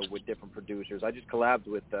studio with different producers. I just collabed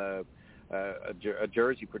with a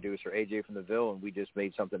Jersey producer, AJ from the Ville, and we just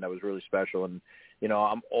made something that was really special. And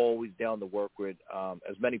I'm always down to work with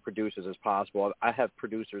as many producers as possible. I have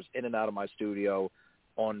producers in and out of my studio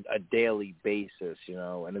on a daily basis,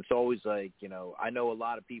 and it's always like, I know a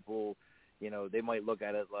lot of people, they might look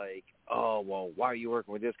at it like, oh, well, why are you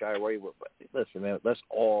working with this guy? Why are you working? Listen, man, let's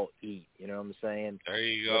all eat. You know what I'm saying? There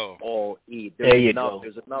you go. Let's all eat.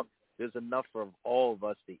 There's enough for all of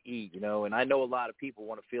us to eat, and I know a lot of people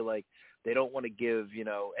want to feel like they don't want to give, and,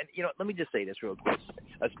 let me just say this real quick,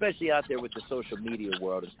 especially out there with the social media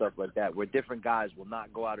world and stuff like that, where different guys will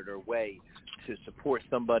not go out of their way to support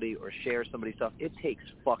somebody or share somebody's stuff. It takes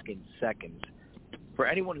fucking seconds. For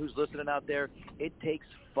anyone who's listening out there, it takes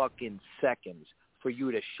fucking seconds for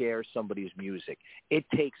you to share somebody's music. It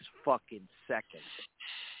takes fucking seconds.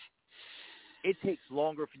 It takes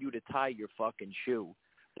longer for you to tie your fucking shoe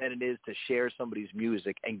than it is to share somebody's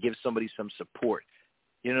music and give somebody some support.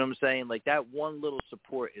 You know what I'm saying? Like, that one little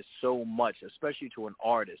support is so much, especially to an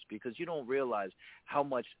artist, because you don't realize how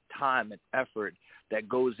much time and effort that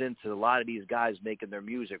goes into a lot of these guys making their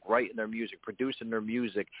music, writing their music, producing their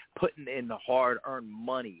music, putting in the hard-earned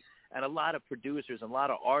money. And a lot of producers and a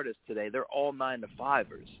lot of artists today, they're all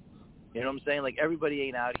 9-to-5ers. You know what I'm saying? Like, everybody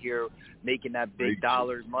ain't out here making that big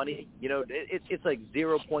dollar money. It's like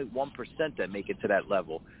 0.1% that make it to that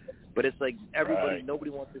level. But it's like everybody,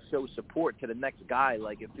 nobody wants to show support to the next guy.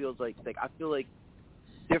 Like, it feels like I feel like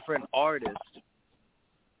different artists,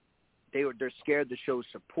 they're scared to show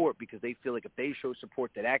support because they feel like if they show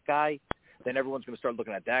support to that guy, then everyone's going to start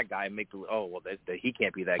looking at that guy and he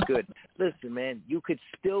can't be that good. Listen, man, you could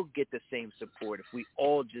still get the same support if we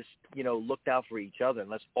all just, looked out for each other and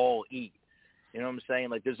let's all eat. You know what I'm saying?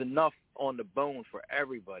 Like, there's enough on the bone for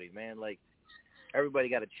everybody, man. Like, everybody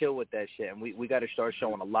got to chill with that shit, and we got to start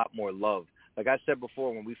showing a lot more love. Like I said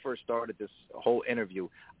before, when we first started this whole interview,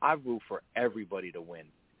 I root for everybody to win.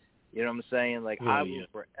 You know what I'm saying? Like, I root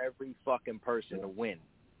for every fucking person to win.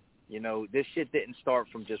 This shit didn't start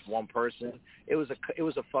from just one person. It was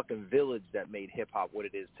a fucking village that made hip-hop what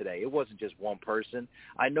it is today. It wasn't just one person.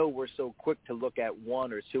 I know we're so quick to look at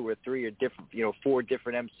one or two or three or different, 4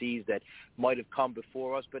 different MCs that might have come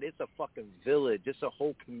before us, but it's a fucking village. It's a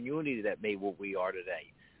whole community that made what we are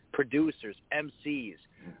today. Producers, MCs,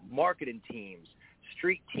 marketing teams,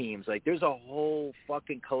 street teams. Like, there's a whole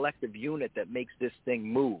fucking collective unit that makes this thing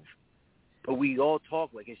move. But we all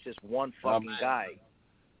talk like it's just one fucking guy.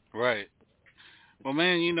 Right. Well,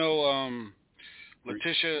 man,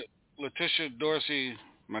 Letitia Dorsey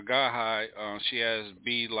Magahai, she has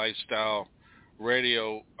B Lifestyle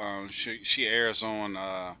Radio. She airs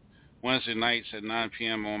on Wednesday nights at 9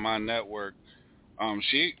 p.m. on my network.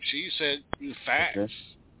 She said facts. Okay.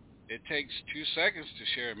 It takes 2 seconds to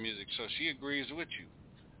share music, so she agrees with you.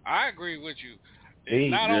 I agree with you.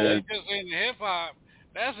 It's not only just in hip hop.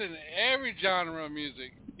 That's in every genre of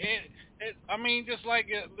music. Just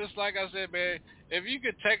like I said, man, if you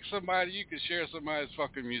could text somebody, you could share somebody's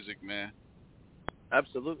fucking music, man.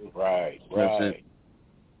 Absolutely. Right.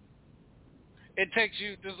 It takes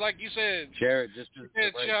you, just like you said, share it, just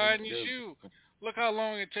shine your shoe. Look how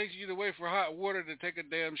long it takes you to wait for hot water to take a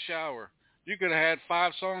damn shower. You could have had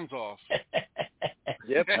 5 songs off.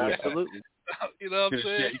 Yep, absolutely. You know what I'm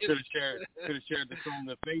saying? You could have shared the song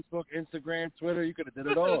on Facebook, Instagram, Twitter. You could have did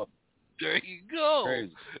it all. There you go.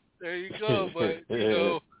 Crazy. There you go. But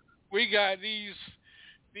we got these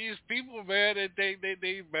people, man, that they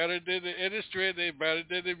better than the industry. They better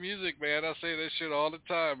than the music, man. I say that shit all the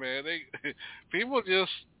time, man. People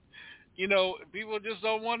just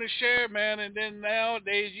don't want to share, man. And then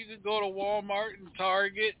nowadays you can go to Walmart and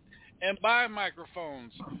Target and buy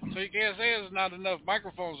microphones. So you can't say there's not enough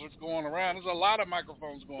microphones that's going around. There's a lot of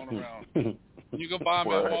microphones going around. You can buy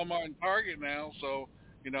them at Walmart and Target now. So,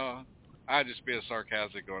 I just being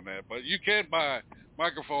sarcastic on that. But you can buy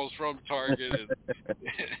microphones from Target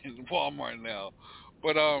and Walmart now.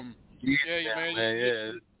 But you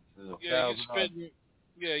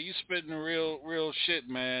spitting real shit,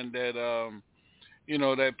 man, that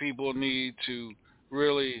that people need to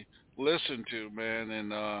really listen to, man.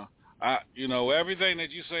 And everything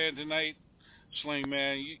that you're saying tonight, Sling,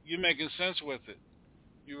 man, you're making sense with it.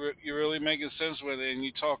 You're really making sense with it, and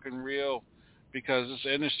you're talking real, because this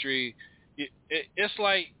industry, it's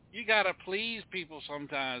like you gotta please people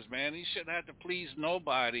sometimes, man. You shouldn't have to please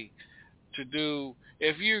nobody to do.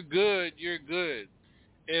 If you're good, you're good.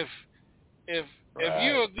 If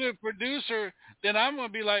you're a good producer, then I'm gonna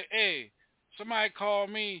be like, hey, somebody call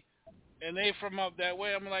me and they from up that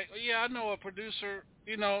way. I'm like, oh, yeah, I know a producer.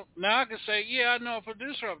 Now I can say, yeah, I know a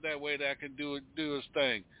producer up that way that can do his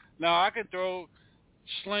thing. Now I can throw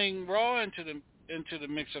Sling Raw into the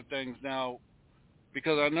mix of things now,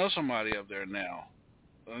 because I know somebody up there now.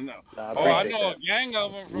 I know a gang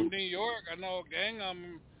of them from New York. I know a gang of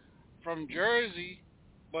them from Jersey.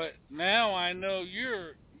 But now I know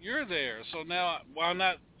you're there. So now why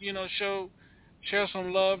not share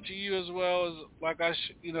some love to you as well as like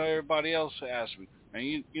everybody else asked me.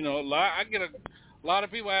 And I get a lot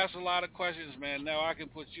of people ask a lot of questions, man. Now I can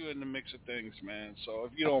put you in the mix of things, man. So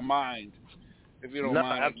if you don't mind. No,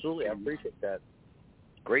 absolutely. I appreciate that.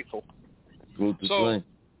 Grateful. So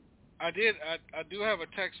I do have a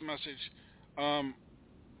text message.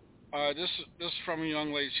 This is from a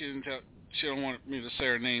young lady. She don't want me to say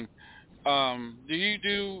her name. Do you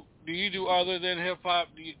do other than hip hop?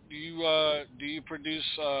 Do you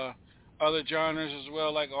produce other genres as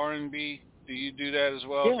well, like R&B? Do you do that as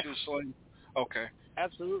well too, Sling? Okay.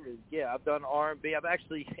 Absolutely, yeah. I've done R&B. I've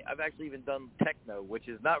actually even done techno, which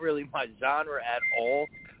is not really my genre at all.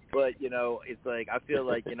 But it's like I feel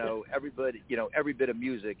like everybody, every bit of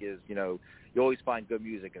music is you always find good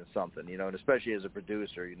music in something, and especially as a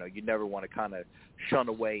producer, you never want to kind of shun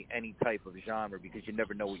away any type of genre because you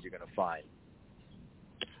never know what you're going to find.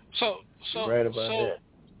 So right about that.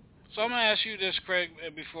 So I'm gonna ask you this, Craig,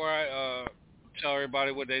 before I tell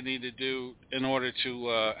everybody what they need to do in order to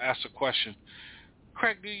ask a question.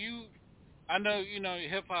 Craig, I know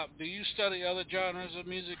hip hop. Do you study other genres of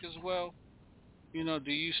music as well?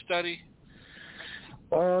 Do you study?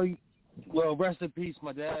 Well, rest in peace,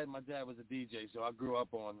 my dad. My dad was a DJ, so I grew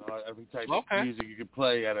up on every type of music you could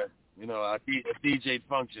play at a DJ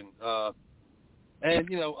function. And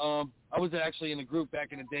I was actually in a group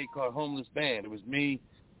back in the day called Homeless Band. It was me,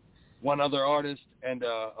 one other artist, and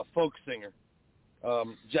a folk singer,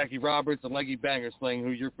 Jackie Roberts, and Leggy Banger Sling, who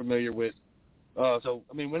you're familiar with. So,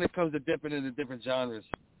 I mean, when it comes to dipping into different genres,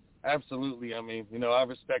 absolutely. I mean, I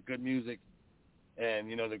respect good music and,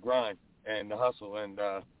 the grind and the hustle and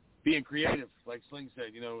being creative, like Sling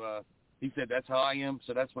said. He said that's how I am,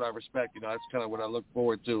 so that's what I respect. That's kind of what I look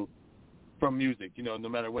forward to from music, no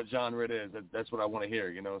matter what genre it is. That's what I want to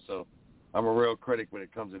hear, So I'm a real critic when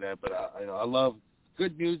it comes to that. But, I love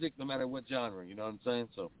good music no matter what genre, you know what I'm saying?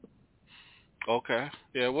 So. Okay.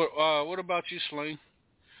 Yeah, what about you, Sling?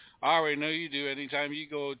 I already know you do. Anytime you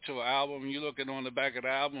go to an album, you're looking on the back of the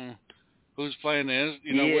album, who's playing the,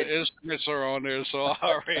 what instruments are on there. So I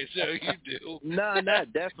already know you do. No,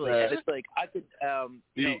 definitely. And it's like I could,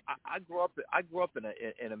 I grew up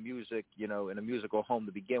in a music, in a musical home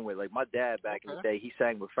to begin with. Like my dad back in the day, he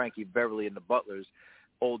sang with Frankie Beverly and the Butlers,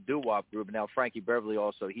 old doo-wop group. And now Frankie Beverly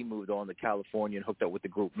also, he moved on to California and hooked up with the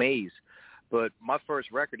group Maze. But my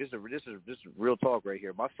first record, this is real talk right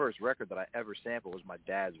here. My first record that I ever sampled was my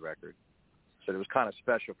dad's record. So it was kind of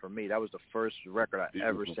special for me. That was the first record I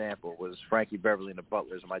ever sampled was Frankie Beverly and the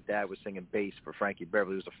Butlers. And my dad was singing bass for Frankie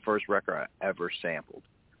Beverly. It was the first record I ever sampled.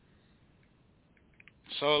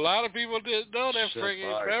 So a lot of people didn't know that Frankie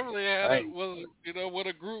Beverly was with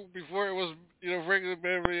a group before it was, Frankie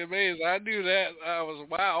Beverly and Maze. I knew that. I was,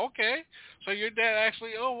 wow, okay. So your dad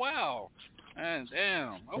actually, oh, wow. Man,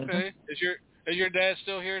 damn. Okay. Is your dad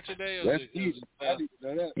still here today? Yeah.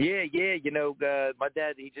 My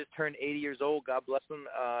dad, he just turned 80 years old. God bless him.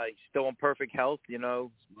 He's still in perfect health. He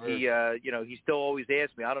he still always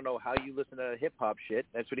asks me, I don't know how you listen to hip hop shit.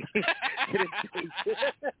 That's what he.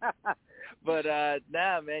 But But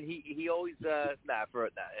nah, man, he always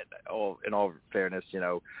in all fairness,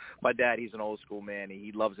 my dad, he's an old school man.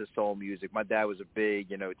 He loves his soul music. My dad was a big,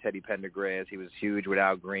 Teddy Pendergrass. He was huge with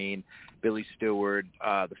Al Green, Billy Stewart,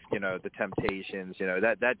 the Temptations.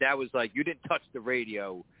 That was like, you didn't touch the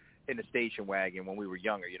radio in the station wagon when we were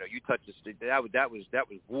younger. You touched that was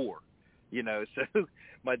war. So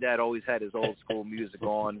my dad always had his old school music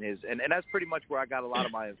on and that's pretty much where I got a lot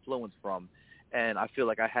of my influence from. And I feel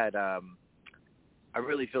like I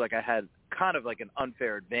really feel like I had kind of like an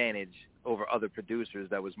unfair advantage over other producers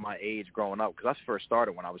that was my age growing up, because I first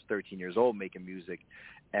started when I was 13 years old making music,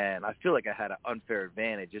 and I feel like I had an unfair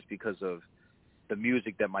advantage just because of the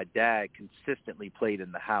music that my dad consistently played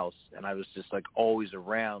in the house, and I was just like always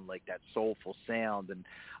around like that soulful sound and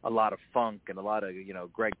a lot of funk and a lot of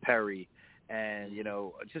Greg Perry and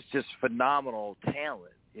just phenomenal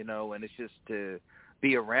talent, and it's just to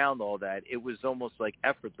be around all that, it was almost like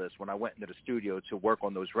effortless when I went into the studio to work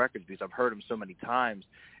on those records, because I've heard them so many times.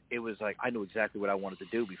 It was like I knew exactly what I wanted to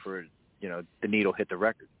do before the needle hit the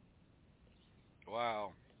record.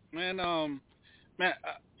 Wow, man.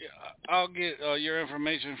 I'll get your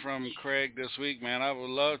information from Craig this week, man. I would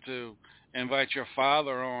love to invite your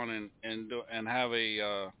father on and have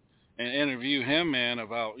and interview him, man,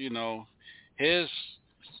 about his.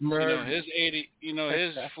 His 80,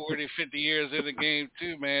 his 40, 50 years in the game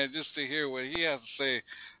too, man, just to hear what he has to say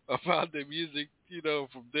about the music,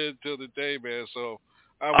 from then till the day, man. So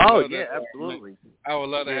I would absolutely. I would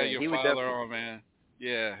love to have your father on, man.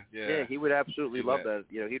 Yeah. Yeah, he would absolutely love that.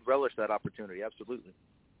 He'd relish that opportunity, absolutely.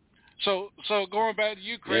 So going back to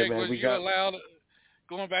you, Craig, man,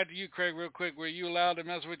 going back to you, Craig, real quick, were you allowed to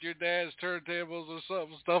mess with your dad's turntables or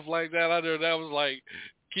something, stuff like that? I know that was like,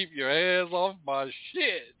 keep your hands off my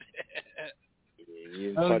shit.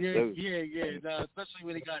 Yeah. No,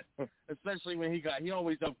 especially when he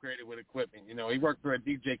always upgraded with equipment. He worked for a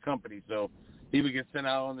DJ company, so he would get sent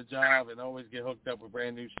out on the job and always get hooked up with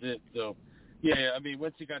brand new shit. So, yeah, I mean,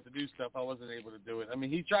 once he got to do stuff, I wasn't able to do it. I mean,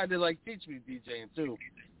 he tried to teach me DJing too,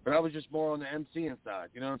 but I was just more on the MCing side.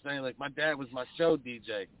 You know what I'm saying? Like, my dad was my show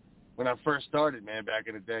DJ when I first started, man, back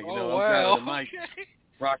in the day. I'm grabbing the mic,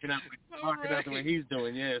 rocking out the way he's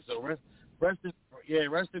doing. Yeah. So rest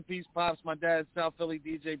in peace, Pops. My dad's South Philly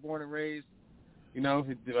DJ, born and raised.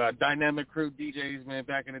 Dynamic crew DJs, man,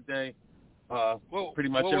 back in the day. Pretty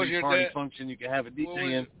much every party function you could have a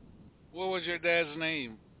DJ in. What was your dad's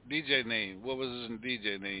name? DJ name? What was his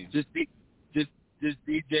DJ name? Just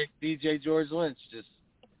DJ George Lynch. Just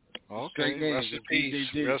okay. Name. Rest in peace.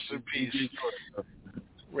 Rest in peace.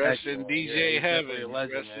 Rest in DJ heaven.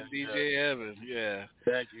 Rest in DJ heaven. Yeah.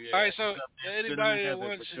 Thank you. Yeah. All right. So anybody that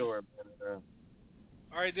wants to. Sure,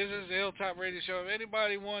 all right, this is the Hilltop Radio Show. If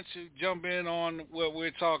anybody wants to jump in on what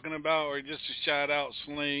we're talking about, or just to shout out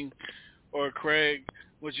Sling or Craig,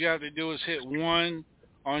 what you have to do is hit 1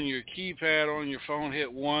 on your keypad on your phone.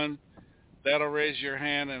 Hit 1. That'll raise your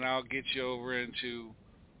hand, and I'll get you over into.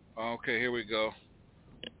 Okay, here we go.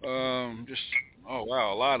 Oh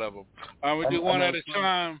wow, a lot of them. We do one at a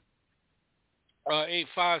time.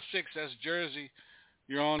 856. That's Jersey.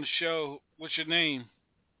 You're on the show. What's your name?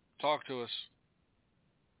 Talk to us.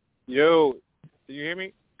 Yo, can you hear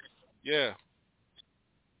me? Yeah.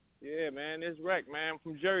 Yeah, man, it's Rec, man,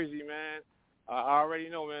 from Jersey, man. I already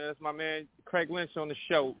know, man. That's my man Craig Lynch on the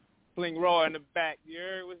show. Fling Raw in the back. You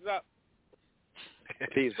heard? What's up?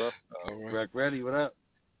 Peace, bro. Rec ready, what up?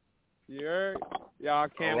 You heard? Y'all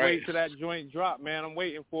can't wait till that joint drop, man. I'm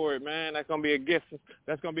waiting for it, man. That's gonna be a gift.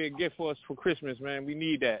 That's gonna be a gift for us for Christmas, man. We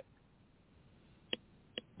need that.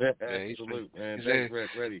 Absolute, man. That's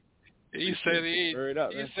Rec ready. He said he ain't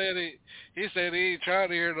trying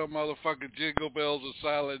to hear no motherfucking Jingle Bells or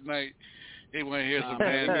Silent Night. He want to hear some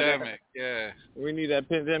pandemic. Yeah. We need that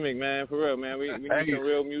pandemic, man, for real, man. We need some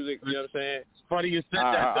real music, you know what I'm saying? It's funny you said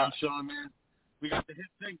that, though, Sean, man. We got the hit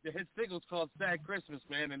singles called Sad Christmas,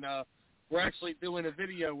 man, and we're actually doing a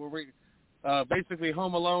video where we basically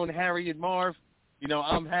Home Alone, Harry and Marv.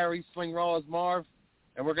 I'm Harry, Sling Raw is Marv.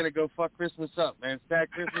 And we're going to go fuck Christmas up, man.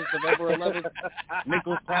 Sad Christmas, November 11th.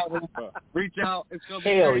 Nichols Tavern. Reach out. It's going to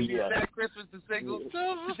be crazy. Sad Christmas, the single.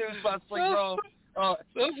 Produced by Sling Raw. That's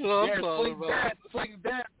what I'm talking about. Sling's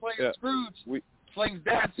dad playing Scrooge. Sling's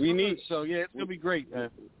dad Scrooge. So, yeah, it's going to be great, man.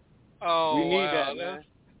 Oh, we need that, man.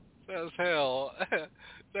 That's hell.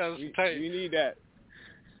 That's tight. We need that.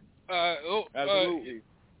 Absolutely.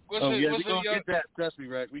 We're going to get that. Trust me,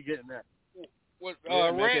 Rec. We getting that. What, at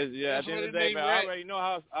the end of the day, man, I already know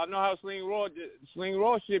how Sling Raw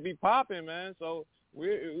shit be popping, man. So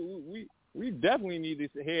we definitely need to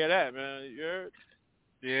hear that, man. You heard?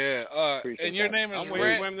 Yeah. And your name is I'm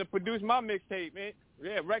waiting for him to produce my mixtape, man.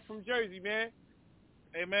 Yeah, Rex from Jersey, man.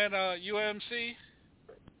 Hey, man, UMC?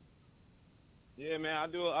 Yeah, man, I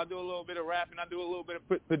do a little bit of rapping. I do a little bit of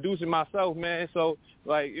producing myself, man. So,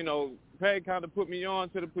 like, you know, Craig kind of put me on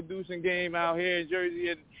to the producing game out here in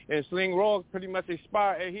Jersey, and Sling Raw pretty much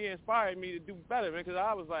inspired me to do better, man, because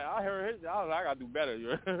I was like, I heard his, I was like, I got to do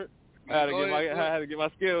better. I had to get my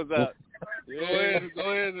skills out. Yeah.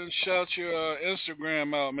 Go ahead and shout your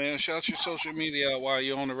Instagram out, man. Shout your social media out while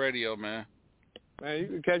you're on the radio, man. Man, you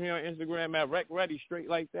can catch me on Instagram at Rec Ready, straight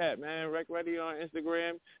like that, man. Rec Ready on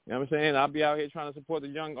Instagram. You know what I'm saying? I'll be out here trying to support the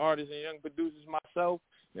young artists and young producers myself.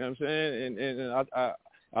 You know what I'm saying? And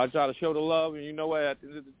I'll try to show the love. And you know what? At the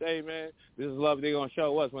end of the day, man, this is love they're going to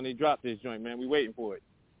show us when they drop this joint, man. We waiting for it.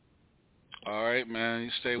 All right, man.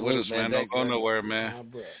 You stay with us, man. Don't go nowhere,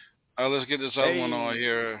 man. All right, let's get this other one on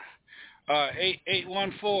here.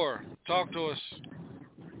 8814. Talk to us.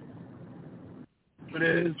 It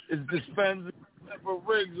is. It's Dispenser for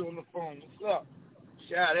Riggs on the phone. What's up?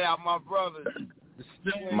 Shout out my brothers.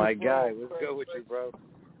 My guy, what's good with you, bro?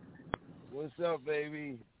 What's up,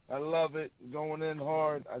 baby? I love it. Going in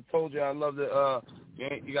hard. I told you I love it.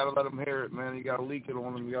 You got to let them hear it, man. You got to leak it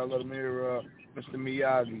on them. You got to let them hear Mr.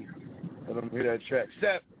 Miyagi. Let them hear that track.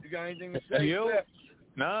 Sep, you got anything to say, Sep?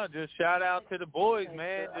 No, just shout out to the boys,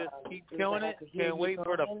 man. Just keep killing it. Can't wait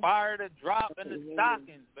for the fire to drop in the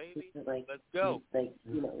stockings, baby. Let's go.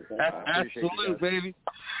 Absolutely, baby.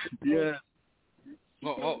 Yeah.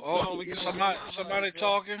 Oh, we get somebody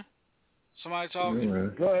talking. Somebody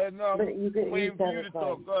talking. Go ahead, no. Waiting for you to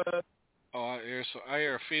talk. Go ahead. Oh, I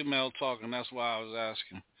hear a female talking. That's why I was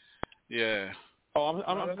asking. Yeah. Oh,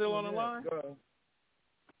 I'm still on the line.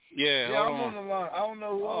 Yeah, I'm on the line. I don't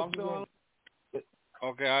know who else is on.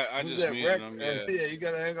 Okay, I just muted him. Yeah, you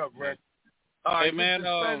gotta hang up, Rex. All right, hey man,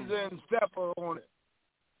 Dispenser and Stepper on it.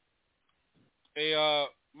 Hey,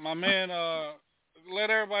 my man, let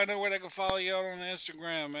everybody know where they can follow you out on the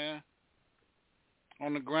Instagram, man.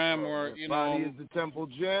 On the gram, or you Body know. is the Temple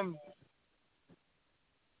Gym.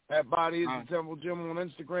 That Body is the Temple Gym on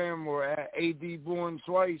Instagram, or at AD Born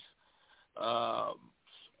Twice.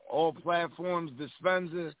 All platforms.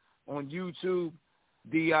 Dispenser on YouTube.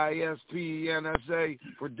 DISPENSA,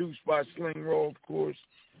 produced by Sling Roll, of course.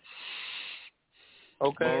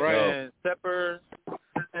 Okay, all right. And Sepper,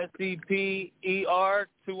 SCPER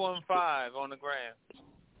 215 on the gram.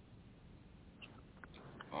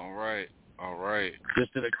 All right.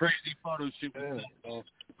 Just did a crazy photo shoot.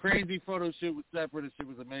 Crazy photo shoot with Sepper. The shit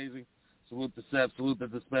was amazing. Salute the Sep. Salute the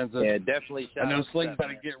Dispenser. Yeah, definitely. I know Sling's got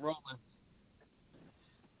to get rolling.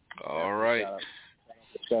 All right.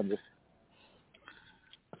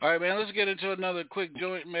 All right, man, let's get into another quick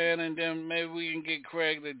joint, man, and then maybe we can get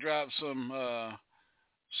Craig to drop some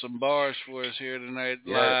bars for us here tonight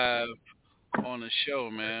live on the show,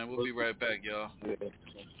 man. We'll be right back, y'all. That's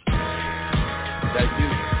you.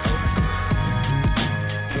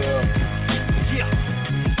 Yeah.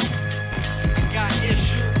 I got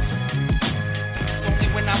issues. Only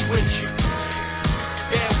when I'm with you.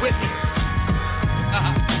 Bear with me.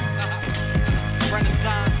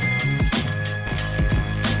 Renaissance.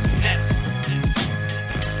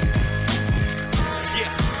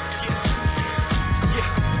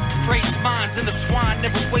 Raise minds and the swine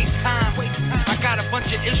never waste time. I got a bunch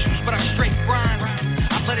of issues, but I straight grind.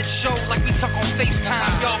 I let it show like we talk on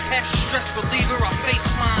FaceTime. Y'all pass the stress reliever, I face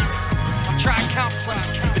mine. I tried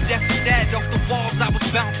counseling, but that's the dad off the walls I was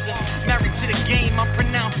bouncing. Married to the game, I'm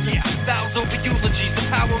pronouncing vows over eulogies. The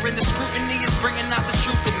power in the scrutiny is bringing out the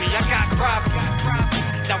truth in me. I got problems.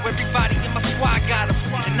 Now everybody in my squad got them,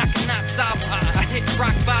 and I cannot solve them. I hit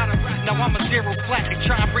rock bottom, now I'm a zero flat. They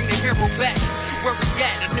try and bring the hero back. Where we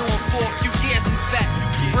at? I knew him for a few years, in fact.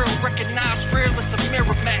 Real recognized, real as a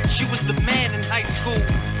mirror match. You was the man in high school.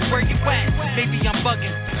 But where you at? Maybe I'm bugging.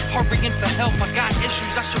 Hurrying for help. I got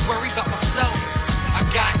issues. I should worry about myself. I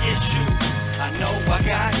got issues. I know I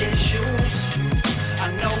got issues. I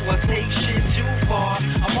know I take shit too far.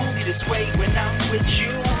 I'm only this way when I'm with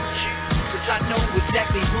you. Cause I know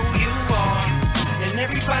exactly who you are. And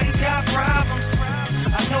everybody got problems.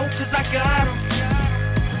 I know cause I got them.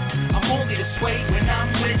 I'm only this way when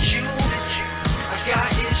I'm with you. I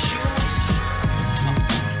got issues.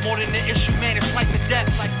 More than an issue, man, it's life and death.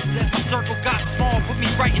 My circle got small, put me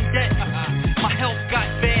right in debt. My health got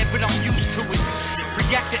bad, but I'm used to it.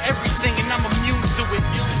 React to everything and I'm immune to it.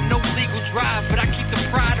 No legal drive, but I keep the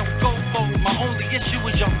pride on go mode. My only issue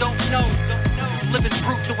is y'all don't know. Living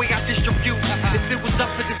proof the way I distribute. If it was up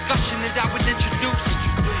for discussion, then I would introduce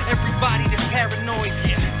everybody that's paranoid.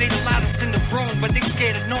 They the loudest in the room, but they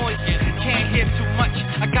scared of noise. Can't hear too much.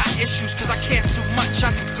 I got issues cause I care too much. I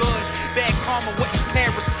do good. Bad karma wouldn't pair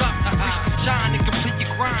us up. Reach the shine and complete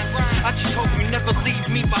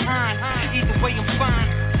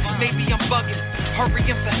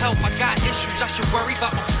hurrying for help. I got issues, I should worry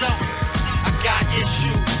about myself. I got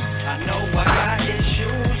issues, I know I got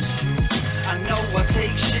issues. I know I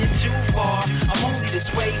take shit too far. I'm only this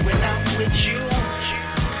way when I'm with you,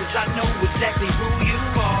 cause I know exactly who you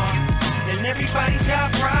are. And everybody's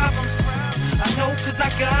got problems, I know cause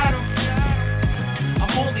I got them.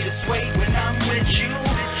 I'm only this way when I'm with you.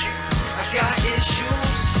 I got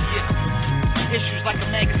issues, yeah. Issues like a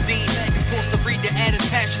magazine, forced to read the added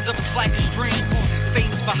passions of a slackish dream.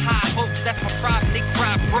 Famous for high hopes, that's my problem. They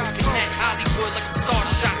cry broken at Hollywood like a star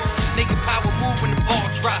shot. Making power move when the ball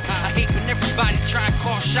drop. I hate when everybody try and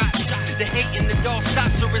call shots. The hate in the dog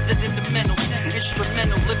stops, or is it in the mental?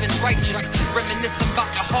 Instrumental, living righteous, reminiscing about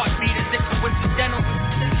the heartbeat. Is it coincidental?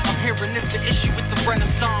 I'm hearing it's the issue with the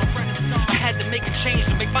Renaissance. I had to make a change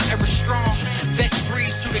to make my era strong. Vet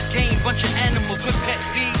breeze to the game, bunch of animals with pet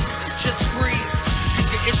peeves. Just breathe, get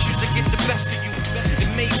your issues and get the best of you. It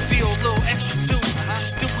may feel a little extra too.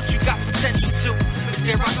 Just do what you got potential to. But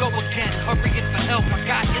there I go again, hurrying for help. I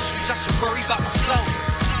got issues, I should worry about myself.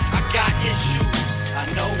 I got issues, I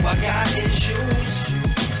know I got issues.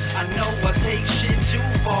 I know I take shit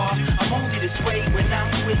too far. I'm only this way when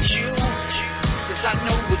I'm with you, cause I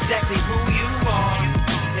know exactly who you are.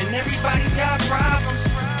 And everybody's got problems,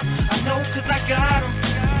 I know cause I got them.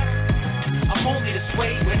 I'm only this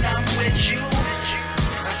way when I'm with you.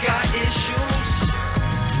 I got issues,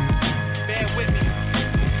 bear with me.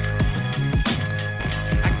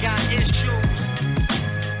 I got issues,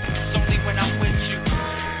 it's only when I'm with you.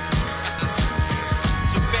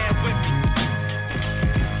 So bear with me.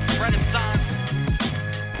 Renaissance,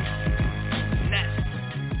 Nest.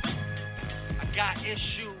 I got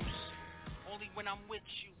issues, only when I'm with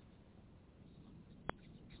you.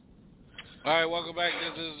 All right, welcome back.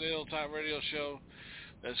 This is the Hilltop Radio Show.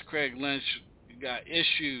 That's Craig Lynch. We got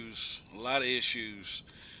issues, a lot of issues.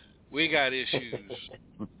 We got issues.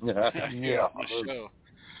 Yeah. Show.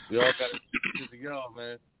 We all got issues to go,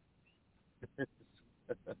 man.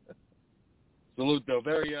 Salute, though.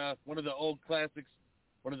 Very, one of the old classics,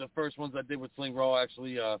 one of the first ones I did with Sling Raw,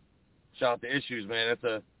 actually. Shout out to Issues, man.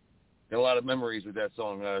 Got a lot of memories with that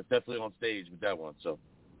song. Definitely on stage with that one. So,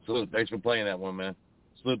 salute. Thanks for playing that one, man.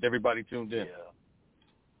 Salute to everybody tuned in.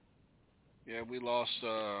 Yeah, we lost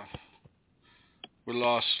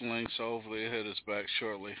Sling, so hopefully he'll hit us back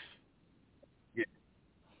shortly. Yeah.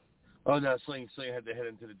 Oh, no, Sling had to head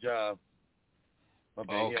into the job. My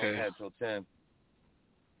bad, he only had till 10.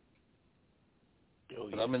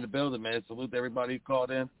 But I'm in the building, man. Salute to everybody who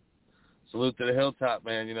called in. Salute to the Hilltop,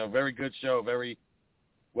 man. You know, very good show, very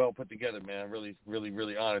well put together, man. Really, really,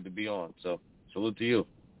 really honored to be on. So, salute to you.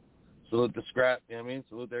 Salute to Scrap, you know what I mean?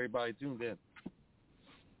 Salute to everybody tuned in.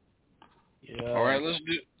 Yeah. All right, let's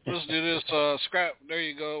do this. Scrap, there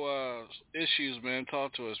you go. Issues, man.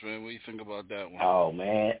 Talk to us, man. What do you think about that one? Oh,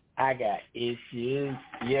 man, I got issues.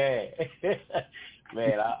 Yeah.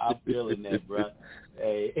 Man, I'm feeling that, bro.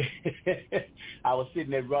 Hey, I was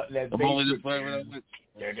sitting there that bass.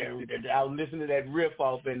 I was listening to that riff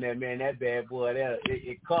off in there, man. That bad boy,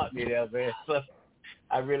 it caught me there, man. So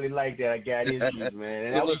I really like that. I got issues, man.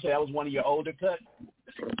 And that was one of your older cuts.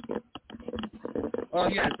 Oh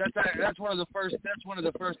yes, that's one of the first. That's one of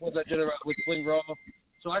the first ones I did with Sling Raw.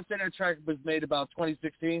 So I'd say that track was made about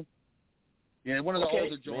 2016. Yeah, one of the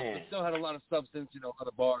older joints, but still had a lot of substance, you know, a lot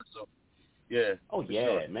of bars. So yeah. Oh yeah,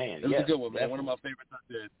 sure. Man. It was a good one, man. One of my favorites I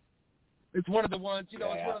did. It's one of the ones, you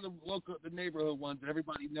know, it's one of the neighborhood ones that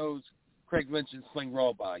everybody knows Craig Lynch and Sling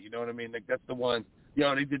Raw by. You know what I mean? Like that's the one. You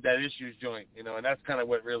know, they did that Issues joint, you know, and that's kind of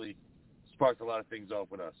what really sparked a lot of things off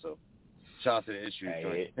with us. So, shout out to the Issues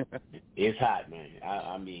joint. It's hot, man.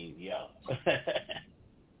 I mean, yeah.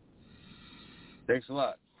 Thanks a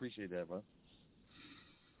lot. Appreciate that, man.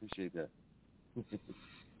 Appreciate that.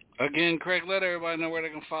 Again, Craig, let everybody know where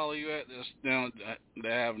they can follow you at. They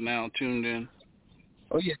have now tuned in.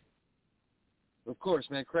 Oh, yeah. Of course,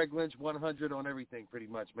 man. Craig Lynch 100 on everything, pretty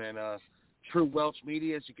much, man. True Welch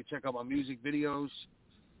Media, so you can check out my music videos.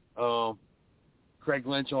 Craig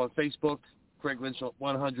Lynch on Facebook. Craig Lynch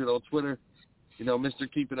 100 on Twitter. You know,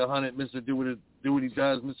 Mr. Keep It 100, Mr. Do what he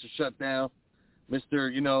does, Mr. Shutdown,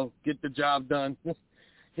 Mr. You know, Get the Job Done.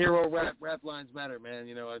 Hero rap lines matter, man.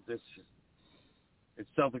 You know, it's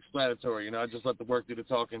self-explanatory. You know, I just let the work do the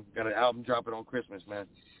talking. Got an album dropping on Christmas, man.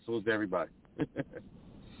 Salute to everybody.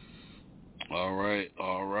 All right.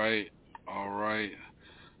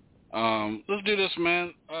 Let's do this,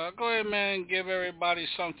 man. Go ahead, man. Give everybody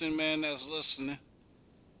something, man, that's listening.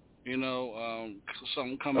 You know,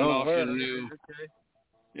 something coming off your new. Okay.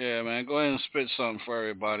 Yeah, man. Go ahead and spit something for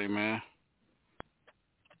everybody, man.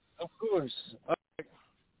 Of course. I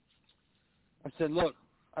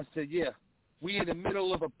said, yeah. We in the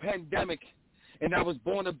middle of a pandemic, and I was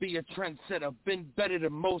born to be a trendsetter. Been better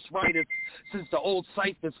than most writers since the old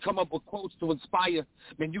ciphers come up with quotes to inspire.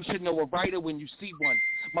 Man, you should know a writer when you see one.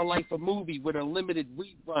 My life a movie with unlimited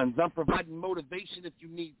reruns. I'm providing motivation if you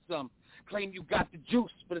need some. Claim you got the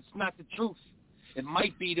juice, but it's not the truth. It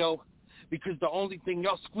might be, though, because the only thing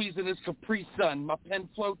y'all squeezing is Capri Sun. My pen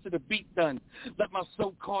flow to the beat done. Let my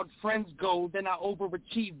so-called friends go, then I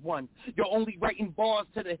overachieve one. You're only writing bars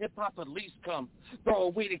to the hip-hop at least come. Throw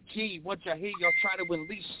away the key. Once you hear, y'all try to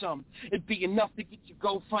unleash some. It'd be enough to get you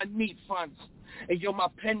GoFundMe funds. And yo, my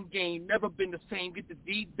pen game never been the same. Get the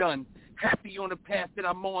deed done. Happy on the path that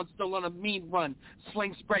I'm on, still on a mean run.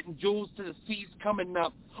 Sling spreading jewels to the seeds coming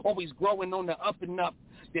up. Always growing on the up and up.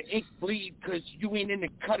 The ink bleed cause you ain't in the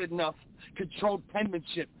cut enough. Controlled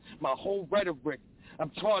penmanship, my whole rhetoric.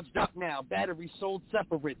 I'm charged up now, battery sold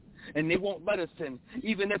separate. And they won't let us in.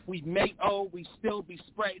 Even if we may owe, we still be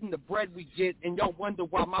spreading the bread we get. And y'all wonder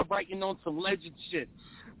why am I writing on some legend shit.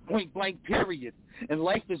 Point blank period. And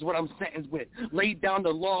life is what I'm sentenced with. Lay down the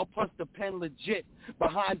law plus the pen legit.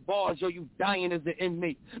 Behind bars, yo, you dying as an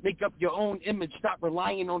inmate. Make up your own image. Stop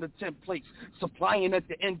relying on the template. Supplying at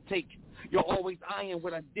the intake. You're always eyeing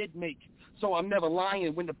what I did make. So I'm never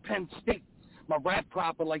lying when the pen stakes. My rap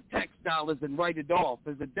proper like tax dollars and write it off.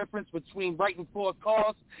 There's a difference between writing for a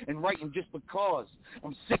cause and writing just because.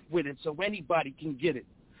 I'm sick with it so anybody can get it.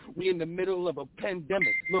 We in the middle of a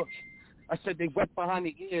pandemic. Look, I said they wet behind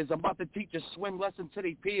the ears. I'm about to teach a swim lesson to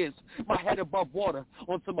their peers. My head above water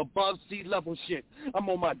on some above sea level shit. I'm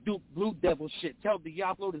on my Duke Blue Devil shit. Tell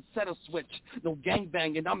Diablo to set a switch. No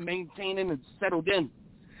gangbanging. I'm maintaining and settled in.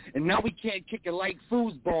 And now we can't kick it like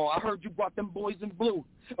foosball. I heard you brought them boys in blue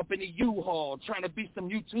up in the U-Haul trying to be some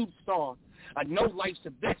YouTube star. I know life's a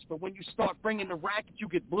bitch, but when you start bringing the racket, you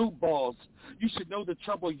get blue balls. You should know the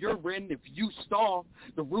trouble you're in if you stall.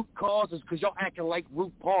 The root cause is because y'all acting like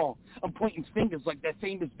RuPaul. I'm pointing fingers like that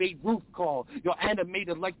famous Babe Ruth call. You're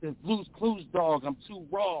animated like the Blue's Clues dog. I'm too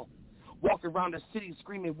raw. Walk around the city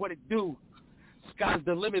screaming what it do. Sky's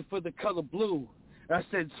the limit for the color blue. I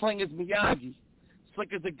said slang is Miyagi.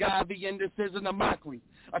 Slick as a Gavi, and this isn't a mockery.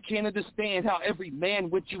 I can't understand how every man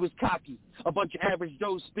with you is cocky. A bunch of average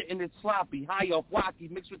Joe spitting it sloppy. High off wacky,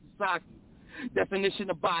 mixed with the sake. Definition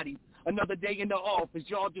of body. Another day in the office.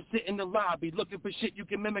 Y'all just sit in the lobby looking for shit you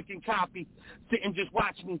can mimic and copy. Sit and just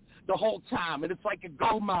watch me the whole time, and it's like a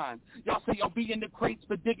gold mine. Y'all say y'all be in the crates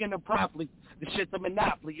for digging them properly. The shit's a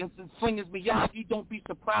monopoly. And since Sling is Miyagi, don't be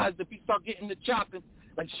surprised if he start getting the chopping.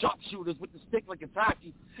 Like sharpshooters with the stick like it's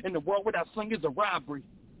hockey. In the world without Sling is a robbery.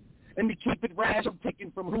 And to keep it rash, I'm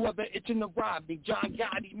taking from whoever itching to rob me. John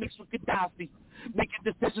Gotti mixed with Gaddafi. Making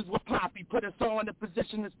decisions with Poppy. Put us all in a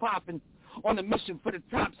position that's popping. On a mission for the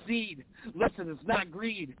top seed. Listen, it's not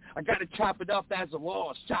greed. I gotta chop it up as a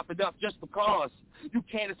loss. Chop it up just because. You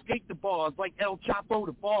can't escape the bars like El Chapo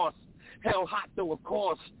the boss. Hell hot though, of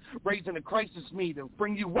course. Raising a crisis meter.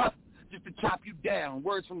 Bring you up just to chop you down.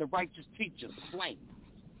 Words from the righteous teacher. Slang.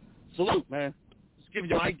 Salute, man.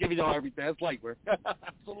 I give y'all everything. That's light work.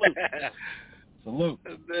 Salute. Salute.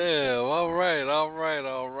 Damn. All right.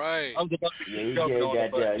 I'm about to y'all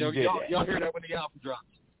hear that when the album drops.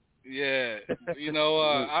 Yeah. You know,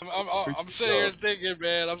 I'm sitting here thinking,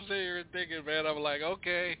 man. I'm like,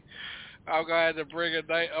 okay, I'm gonna have to bring a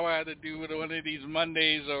night. I'm gonna have to do one of these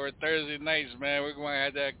Mondays or Thursday nights, man. We're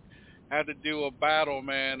gonna have to do a battle,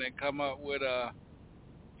 man, and come up with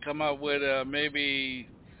maybe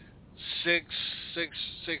six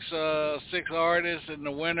artists in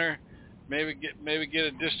the winner. Maybe get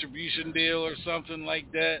a distribution deal or something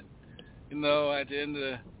like that. You know, at the end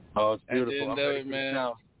of it's beautiful. At the end of it,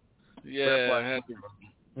 man. Yeah, I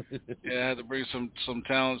had to bring some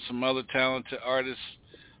talent, some other talented artists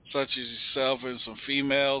such as yourself and some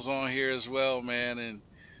females on here as well, man, and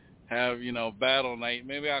have, battle night.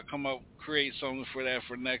 Maybe I'll create something for that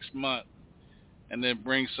for next month, and then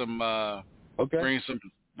bring some bring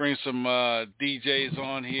some DJs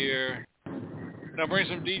on here. Now bring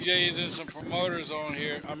some DJs and some promoters on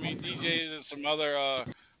here. I mean DJs and some other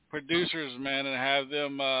producers, man, and have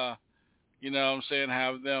them have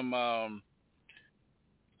them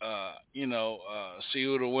see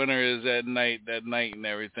who the winner is that night and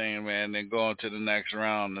everything, man, and then go on to the next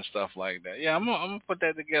round and stuff like that. Yeah, I'm gonna put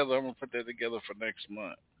that together. I'm gonna put that together for next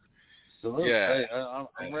month. Salute. Yeah, hey,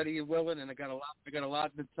 I'm ready and willing, and I got a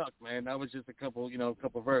lot in the tuck, man. That was just a couple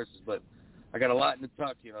verses, but I got a lot in the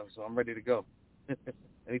tuck, so I'm ready to go.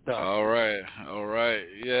 Anytime. All right.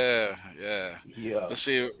 Yeah. Let's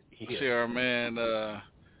see our man.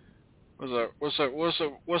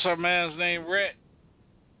 What's our man's name?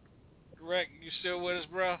 Rec, you still with us,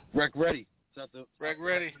 bro? Rec Ready. Rec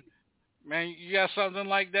Ready. Man, you got something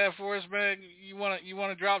like that for us, man? You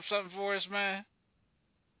wanna drop something for us, man?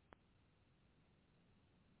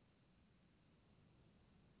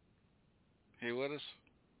 Here with us?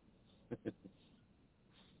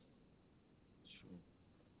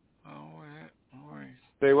 All right.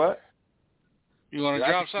 Say what? You want to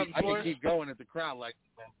drop something I for can us? keep going at the crowd like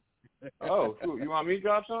that. Oh, cool. You want me to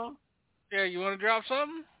drop something? Yeah, you want to drop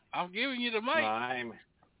something? I'm giving you the mic. No,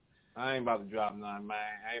 I ain't about to drop none, man.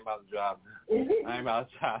 I ain't about to drop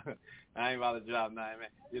none, man.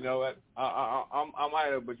 You know what? I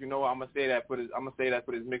might have, but you know what? I'm gonna say that for this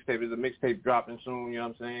mixtape. There's a mixtape dropping soon. You know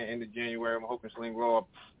what I'm saying? End of January. I'm hoping Sling Raw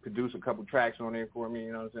produce a couple tracks on it for me.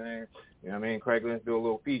 You know what I'm saying? You know what I mean? Craig, let's do a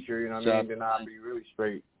little feature. You know what I mean? Then I'll be really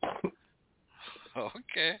straight.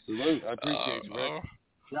 Okay. Salute. I appreciate you, man.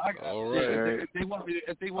 All right. If they want me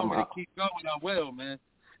to keep going, I will, man.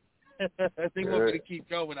 If they want me to keep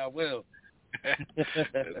going, I will.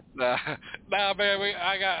 nah, man.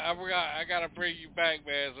 I gotta bring you back,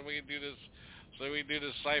 man, so we can do this. So we do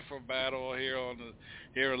this cipher battle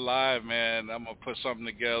here live, man. I'm gonna put something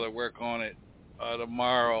together, work on it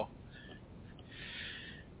tomorrow.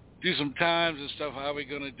 Do some times and stuff, how we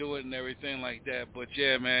gonna do it and everything like that. But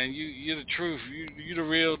yeah, man, you're the truth. You the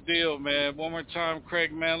real deal, man. One more time,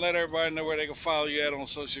 Craig, man, let everybody know where they can follow you at on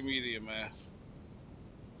social media, man.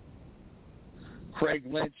 Craig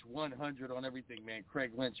Lynch 100 on everything, man.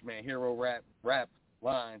 Craig Lynch, man. Hero rap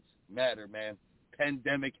lines matter, man.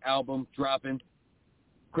 Pandemic album dropping.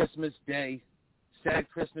 Christmas Day. Sad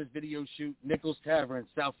Christmas video shoot. Nichols Tavern,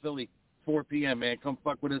 South Philly, 4 p.m., man. Come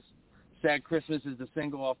fuck with us. Sad Christmas is the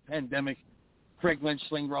single off Pandemic. Craig Lynch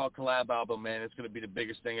Sling Raw collab album, man. It's going to be the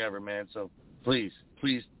biggest thing ever, man. So please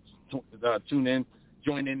tune in.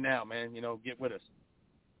 Join in now, man. You know, get with us.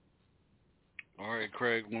 All right,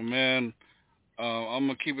 Craig. Well, man, I'm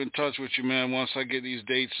going to keep in touch with you, man, once I get these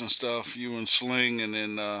dates and stuff, you and Sling, and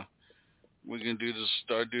then we can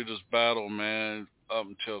start this battle, man, up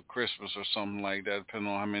until Christmas or something like that,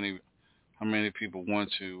 depending on how many people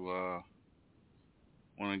want to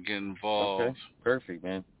get involved. Okay, perfect,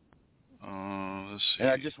 man. Let's see. And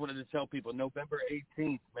I just wanted to tell people, November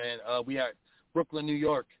 18th, man, we are Brooklyn, New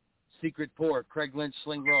York, Secret Port, Craig Lynch,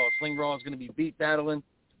 Sling Raw. Sling Raw is going to be beat battling.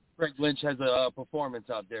 Craig Lynch has a performance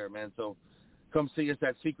out there, man. So come see us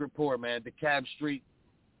at Secret Port, man, DeKalb Street,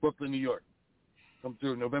 Brooklyn, New York. Come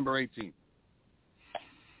through November 18th.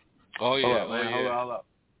 Oh, yeah. Hold up.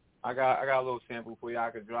 I got a little sample for you I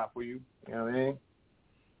could drop for you. You know what I mean?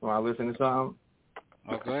 Want to listen to something?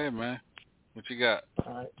 Oh, go ahead, man. What you got?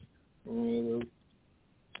 All right. A little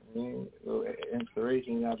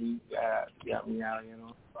inspiration got me out, you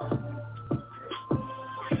know.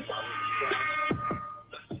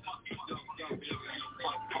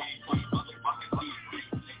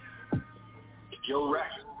 Yo,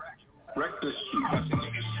 wreck this shit.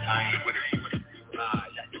 I ain't with it. Nah,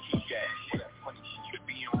 you keep that. Funny shit you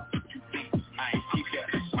be on. You think I ain't keep that.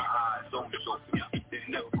 My eyes on show. They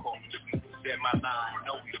never call me. Said my line,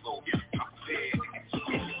 no we go. I'm dead.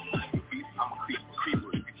 I'm a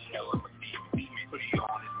creeper. Hell of a demon. Put it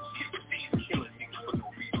on it. Killing niggas for no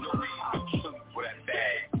reason. I'll kill you for that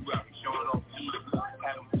bag. You got me showing off me.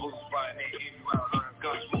 Had them bullets right there. If you out on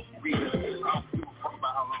guns, smoke weed. I don't give a fuck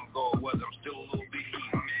about how long ago it was. I'm still a little bit heat.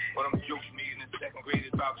 But I'm joking, nigga, in the second grade.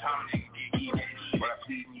 It's about time nigga get even. But I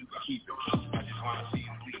plead and you can keep it. I just want to see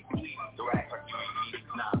you bleed. Don't act like you ain't need it.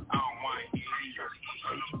 Nah, I don't want to hear you.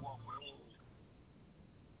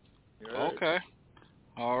 Okay.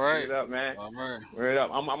 All right. Word up, man. All right. Word up.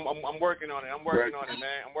 I'm working on it. I'm working on it,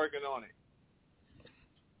 man. I'm working on it.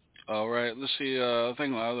 All right. Let's see. I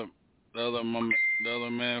think the other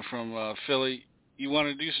man from Philly. You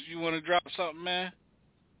want to drop something, man?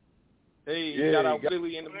 Hey, Yeah, shout out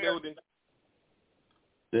Philly in the building.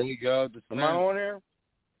 There you go. Am I on here?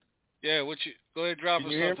 Yeah. Go ahead, drop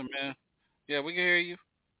us something, man. Yeah, we can hear you.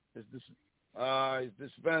 It's the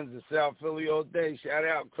Spence of South Philly all day. Shout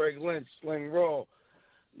out Craig Lynch, Sling Raw.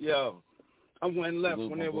 Yo, I went left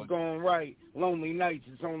when they were going right. Lonely nights,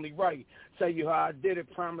 it's only right. Tell you how I did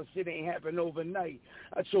it, promise it ain't happen overnight.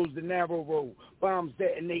 I chose the narrow road. Bombs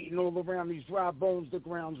detonating all around these dry bones. The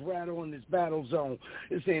ground's rattle in this battle zone.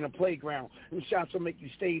 This ain't a playground. Them shots will make you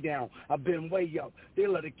stay down. I've been way up. They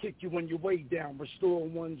let it kick you when you're way down. Restore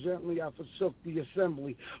one gently. I forsook the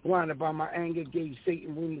assembly. Blinded by my anger, gave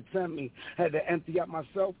Satan room to tempt me. Had to empty out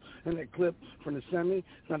myself in that clip from the semi.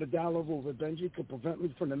 Not a dollar over Benji could prevent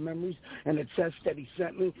me from the memories and the test that he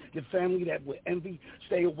sent me. The family that would envy,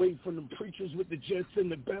 stay away from them priests preachers with the jets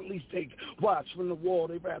and the Bentleys take watch from the wall.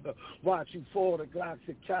 They rather watch you fall, the Glocks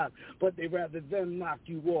are cocked, but they rather them knock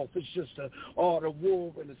you off. It's just an art of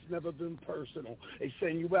war, and it's never been personal. They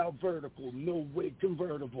send you out vertical, no wig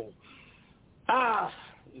convertible. Shout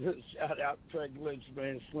out Craig Lynch,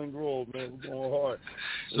 man. Sling roll, man. We're going hard.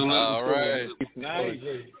 All right. Nice.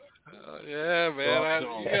 Yeah, man.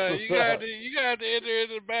 You got to enter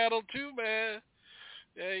into the battle too, man.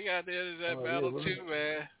 Yeah, you got to enter that battle too,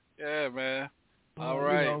 man. Yeah, man. All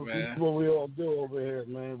right, man. This is what we all do over here,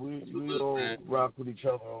 man. We all rock with each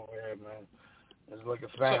other over here, man. It's like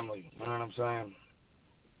a family. You know what I'm saying?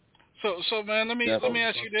 So man, let me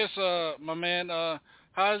ask you this, my man.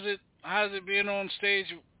 How's it being on stage?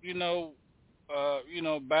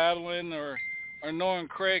 Battling or knowing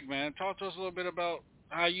Craig, man. Talk to us a little bit about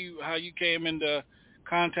how you came into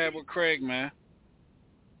contact with Craig, man.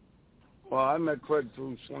 Well, I met Craig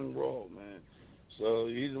through Sling Roll, man. So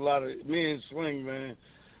he's a lot of me and Sling, man.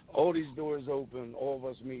 All these doors open, all of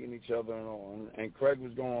us meeting each other and all. And Craig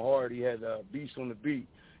was going hard. He had Beast on the Beat.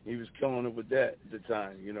 He was killing it with that at the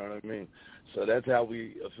time. You know what I mean? So that's how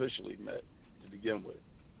we officially met to begin with.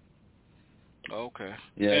 Okay.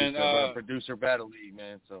 Yeah, and producer battle league,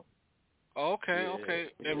 man. So. Okay.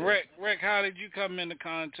 And Rick, how did you come into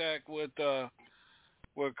contact with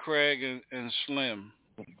Craig and Slim?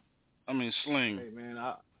 I mean Sling. Hey man,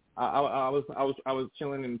 I was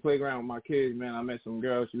chilling in the playground with my kids, man. I met some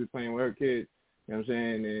girl. She was playing with her kids. You know what I'm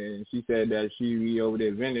saying? And she said that she be over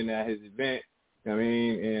there vending at his event. You know what I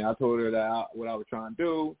mean? And I told her that what I was trying to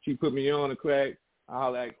do. She put me on to Craig. I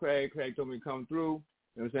hollered at Craig. Craig told me to come through.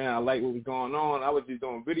 You know what I'm saying? I liked what was going on. I was just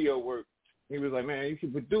doing video work. He was like, man, you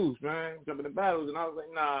should produce, man. Jump in the battles. And I was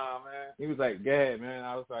like, nah, man. He was like, go ahead, man.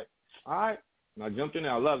 I was like, all right. And I jumped in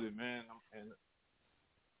there. I loved it, man. And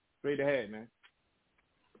straight ahead, man.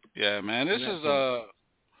 Yeah, man. This is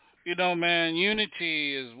man,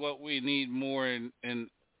 unity is what we need more in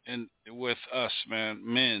with us, man.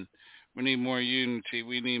 Men. We need more unity.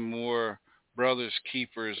 We need more brothers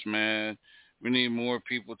keepers, man. We need more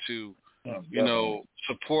people to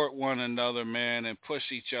support one another, man, and push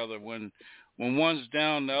each other. When one's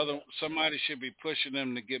down, somebody should be pushing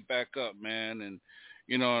them to get back up, man,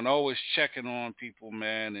 and always checking on people,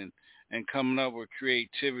 man, and coming up with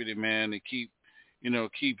creativity, man, to keep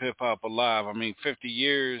hip hop alive. I mean, 50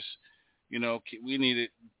 years, we need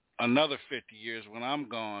another 50 years when I'm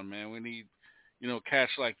gone, man. We need,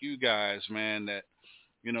 cats like you guys, man, that,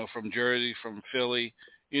 from Jersey, from Philly,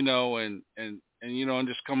 and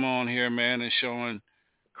just come on here, man, and showing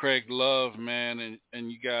Craig love, man,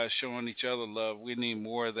 and you guys showing each other love. We need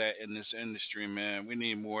more of that in this industry, man. We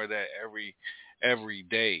need more of that every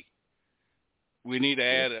day. We need to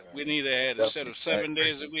add instead of 7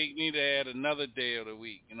 days a week, need to add another day of the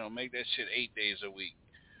week. Make that shit 8 days a week.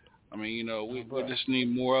 I mean, we just need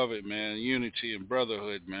more of it, man. Unity and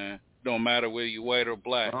brotherhood, man. Don't matter whether you're white or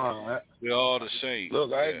black. We're all the same.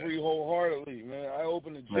 Look, I agree wholeheartedly, man. I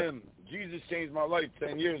opened a gym. Jesus changed my life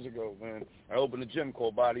 10 years ago, man. I opened a gym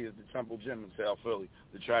called Body at the Temple Gym in South Philly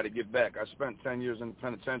to try to get back. I spent 10 years in the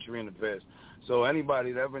penitentiary in the past. So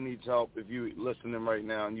anybody that ever needs help, if you're listening right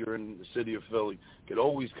now and you're in the city of Philly, could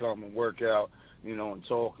always come and work out, and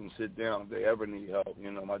talk and sit down if they ever need help.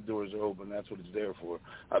 My doors are open. That's what it's there for.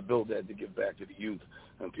 I built that to give back to the youth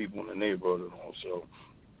and people in the neighborhood also.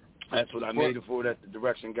 That's what I made it for, that the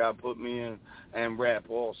direction God put me in, and rap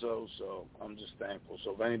also, so I'm just thankful.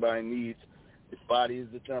 So if anybody needs, it's Body is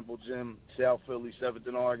the Temple Gym, South Philly, 7th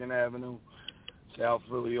and Oregon Avenue, South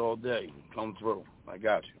Philly all day. Come through. I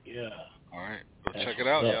got you. Yeah. All right. Well, check it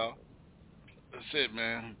out, y'all. That's it,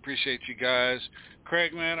 man. Appreciate you guys.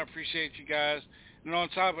 Craig, man, I appreciate you guys. And on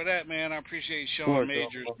top of that, man, I appreciate Sean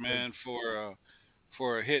Majors, man,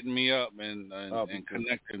 for hitting me up and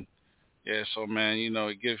connecting. Yeah, so man,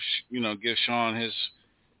 give Sean his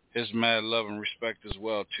mad love and respect as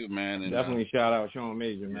well too, man. And definitely shout out Sean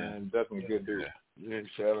Major, man. Definitely good dude. Yeah,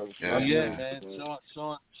 shout out. Man.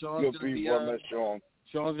 Sean's gonna be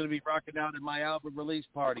Sean's gonna be rocking out at my album release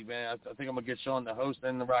party, man. I think I'm gonna get Sean to host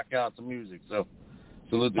and to rock out some music. So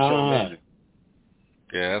salute to Sean Major.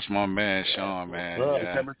 Yeah, that's my man, Sean, man.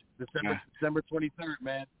 Yeah. December 23rd,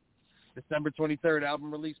 man. December 23rd,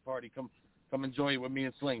 album release party. Come enjoy it with me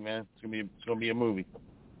and Sling, man. It's gonna be a movie.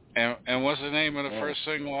 And what's the name of the first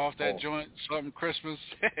single off that joint? Something Christmas.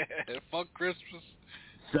 Fuck Christmas.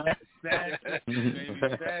 Sad Christmas, baby.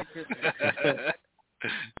 Sad Christmas.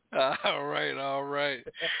 All right.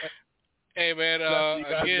 Hey man, you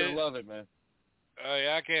guys again, gonna love it, man.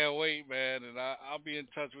 Yeah, I can't wait, man, and I'll be in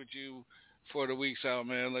touch with you for the weeks out,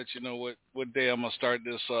 man. Let you know what day I'm gonna start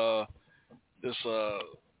this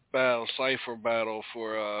battle, cipher battle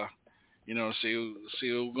for see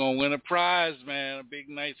who's gonna win a prize, man, a big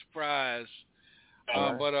nice prize.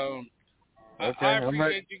 But I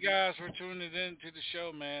appreciate you guys for tuning in to the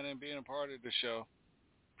show, man, and being a part of the show.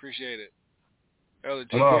 Appreciate it.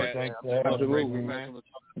 Thanks. Absolutely, man.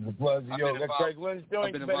 It's a pleasure. Yo, that Craig Lynch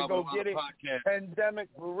joint, you better go get it. Pandemic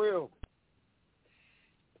for real.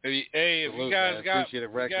 Hey, if you guys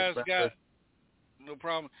got, no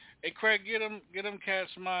problem. Hey, Craig, get them cats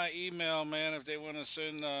my email, man, if they want to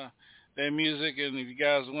send their music, and if you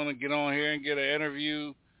guys want to get on here and get an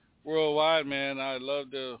interview worldwide, man, I'd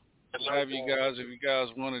love to have you guys if you guys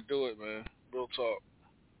want to do it, man. Real talk.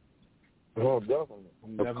 Oh, definitely.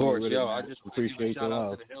 Of course, I just appreciate the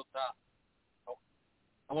love. To the Hilltop.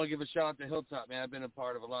 I want to give a shout out to Hilltop, man. I've been a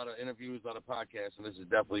part of a lot of interviews on the podcast, and this is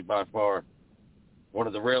definitely by far one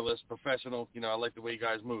of the realest professional. I like the way you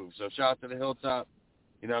guys move. So shout out to the Hilltop.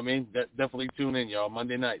 You know what I mean? Definitely tune in, y'all,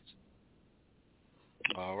 Monday nights.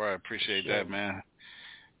 All right, appreciate that, man.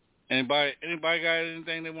 Anybody got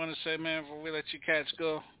anything they want to say, man, before we let you cats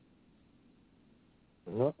go?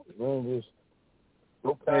 No, just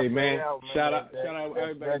hey, man, out, shout out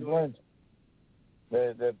everybody.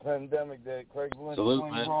 That pandemic that Craig Lynch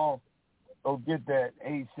went wrong. Go get that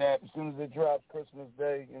ASAP. As soon as it drops Christmas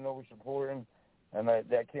Day, we support him. And I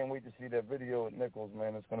can't wait to see that video at Nichols,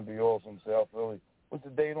 man. It's going to be awesome, South Philly. What's the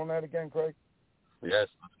date on that again, Craig? Yes,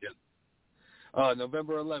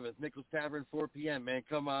 November 11th, Nichols Tavern, 4 p.m., man.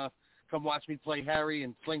 Come watch me play Harry,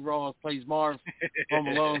 and Sling Rawls plays Marv, Home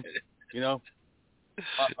Alone,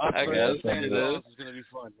 I guess it's going to be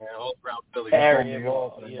fun, man. All around Philly. Harry and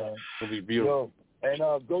awesome, yeah. Man. It'll be beautiful. And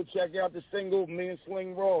go check out the single, me and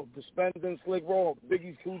Sling Raw, Dispensed and Slick Raw,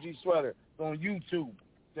 Biggie's Coogee Sweater. It's on YouTube.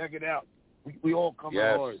 Check it out. We all come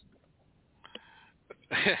hard.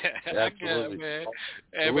 I got it, man.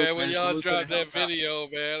 Hey, man, when y'all drop that video,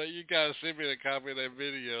 man, you gotta send me a copy of that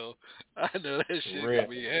video. I know that shit gonna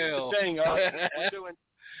be hell. Here's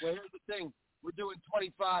the thing. We're doing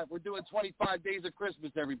 25 days of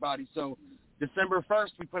Christmas, everybody. So December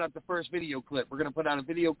 1st, we put out the first video clip. We're gonna put out a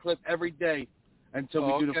video clip every day until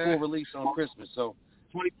we do the full release on Christmas. So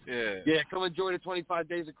come enjoy the 25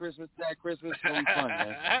 days of Christmas. That Christmas is gonna be fun,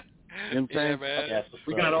 man. You know what I'm saying? Man. Yes,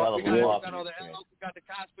 We got all the L's, we got the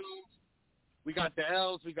costumes, we got the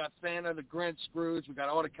L's, we got Santa, the Grinch, Scrooge, we got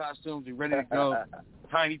all the costumes, we ready to go.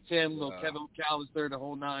 Tiny Tim, little Kevin McAllister, the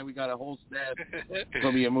whole nine, we got a whole staff. It's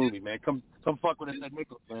gonna be a movie, man. Come fuck with us at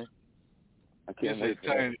Nichols, man. I can't wait.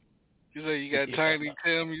 You said you got Tiny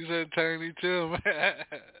Tim. You said Tiny Tim.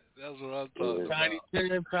 That's what I'm talking about.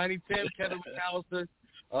 Tiny Tim, Kevin McAllister,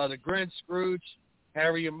 the Grinch, Scrooge,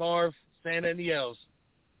 Harry and Marv, Santa and the L's.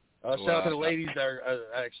 Shout out to the ladies that are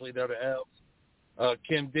actually they're the L's.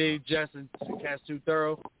 Kim D, Jess, and Cass Too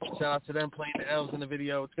Thorough. Shout out to them playing the L's in the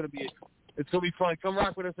video. It's gonna be fun. Come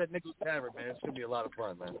rock with us at Nichols Tavern, man. It's gonna be a lot of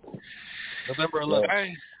fun, man. November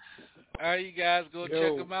 11th. All right, you guys go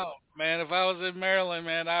check them out, man. If I was in Maryland,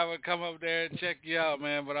 man, I would come up there and check you out,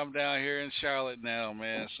 man. But I'm down here in Charlotte now,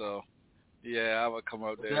 man. So yeah, I would come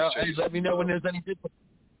up there. And check you let me know when there's any.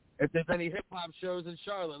 If there's any hip hop shows in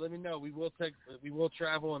Charlotte, let me know. We will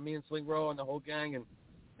travel, and me and Sling Row and the whole gang, and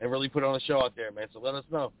really put on a show out there, man. So let us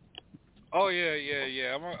know. Oh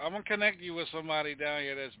yeah. I'm gonna connect you with somebody down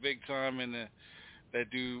here that's big time and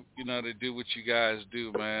that do what you guys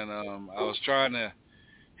do, man. I was trying to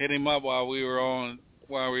hit him up while we were on,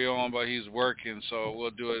 but he's working, so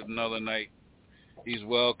we'll do it another night. He's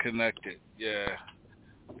well connected, yeah.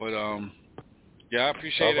 But yeah, I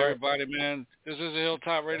appreciate everybody, man. This is a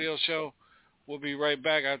Hilltop Radio Show. We'll be right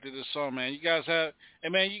back after this song, man. You guys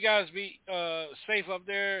be safe up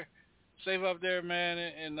there, man.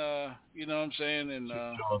 And you know what I'm saying. And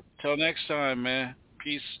till next time, man.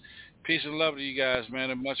 Peace and love to you guys,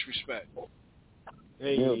 man, and much respect.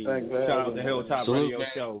 Hey, shout out to Hilltop Radio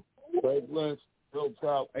Show. Craig Lynch,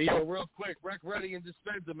 Hilltop. Hey, yo, real quick, Rec Ready and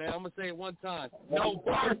Dispenser, man. I'm gonna say it one time. No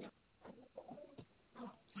bark.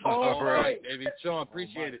 All right, baby. Sean,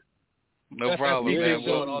 appreciate it. No problem, man.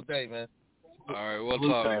 Sean all day, man. All right, we'll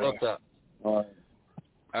talk. All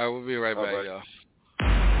right, we'll be right back, y'all.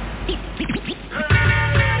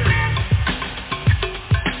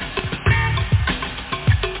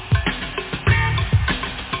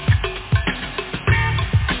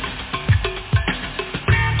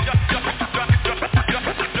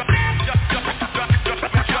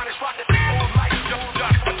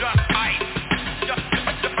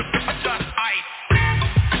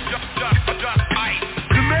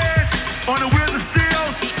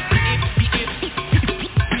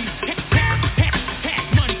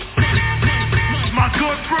 My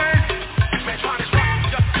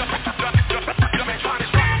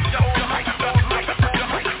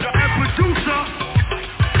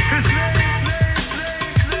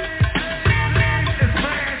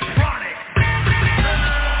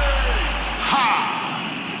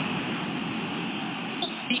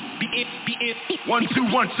 1, 2,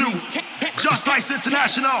 1, 2. Just Ice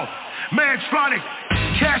International. Mantronic.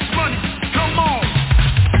 Cash Money. Come on.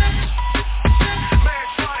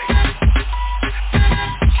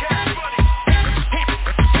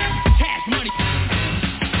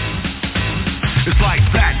 It's like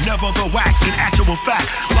that, never the whack, in actual fact.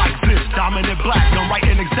 Like this, dominant black, I'm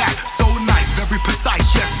writing exact. So nice, very precise,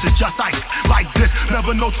 yes, it's just ice. Like this,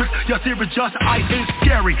 never no tricks, just here it's just ice. It's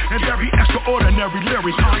scary, and very extraordinary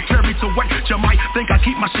lyrics. Contrary to what you might think, I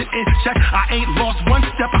keep my shit in check. I ain't lost one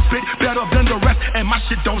step, I spit better than the rest, and my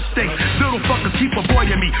shit don't stink. Little fuckers keep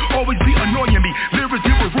avoiding me, always be annoying me. Lyrics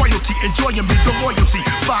here with royalty, enjoying me, the loyalty.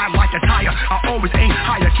 Fire like a tire, I always aim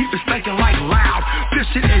higher, keep it spanking like loud. This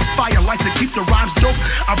shit is fire, like to keep the rhymes dope.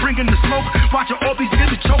 I bring in the smoke, watching all these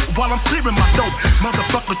niggas choke while I'm clearing my throat.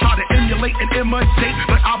 Motherfuckers try to emulate and imitate,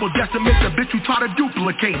 but I will decimate the bitch who try to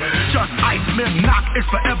duplicate. Just ice, limb knock, it's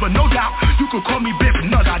forever, no doubt. You can call me Big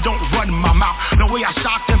Nut, I don't run my mouth. The way I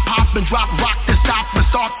shock and pop and drop, rock this, stop and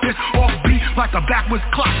start this, off beat like a backwards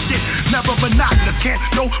clock shit. Never monotonous, can't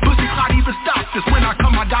no pussy cloud even stop this. When I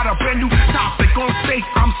come, I got a brand new topic on stage.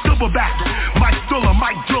 I'm silverback, Mike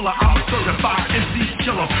Driller, I'm a certified MC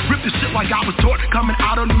killer. Rip this shit like I was taught, coming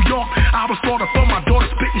out of New York. I was taught for my daughter,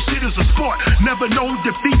 spitting shit is a sport. Never know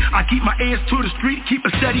defeat, I keep my ears to the street, keep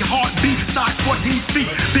a steady heartbeat, size 14 feet.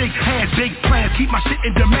 Big hands, big plans, keep my shit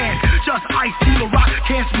in demand. Just ice, dealer, rock,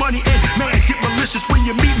 cash money, and man, get malicious when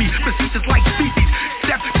you meet me. Facetious like species,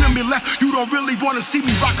 step to me left, you don't really wanna see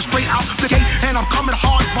me rockin' straight out the gate. And I'm coming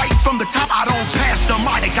hard right from the top, I don't pass the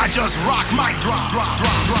mic, I just rock, mic drop.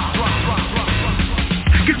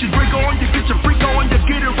 Get your drink on, you get your freak on, you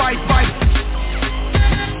get it right.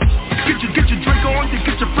 Get your drink on, you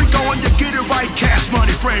get your freak on, you get it right. Cash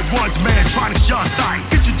Money, brave ones, man, trying to just ice.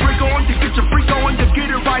 Get your drink on, you get your freak on, you get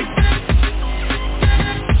it right.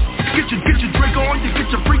 Get your drink on, you get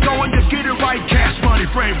your freak on, you get it right. Cash Money,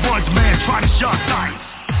 brave ones, man, trying to just ice.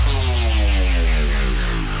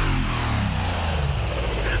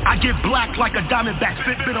 I get black like a diamondback,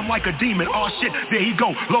 spit them like a demon. Oh shit, there he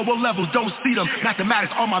go, lower levels, don't see them.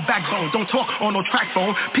 Mathematics on my backbone, don't talk on no track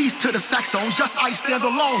phone. Peace to the saxophone, just ice stand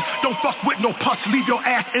alone. Don't fuck with no pus, leave your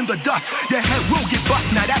ass in the dust. Your head will get bust,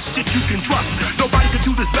 now that shit you can trust. Nobody can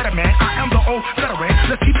do this better, man, I am the old veteran.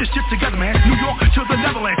 Let's keep this shit together, man, New York to the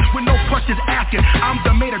Netherlands. With no questions asking, I'm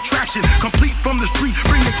the main attraction. Complete from the street,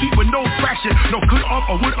 bring the heat with no fraction. No good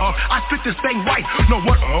or would I spit this thing right. No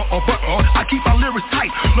what or but I keep my lyrics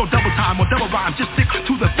tight. No double time or double rhyme, just stick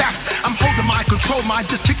to the facts. I'm holding my control, mind,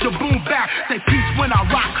 just kick your boom back. Say peace when I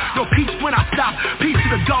rock, no peace when I stop. Peace to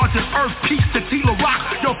the gods and earth, peace to Tila Rock.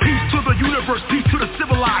 Yo, peace to the universe, peace to the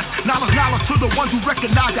civilized. Knowledge to the ones who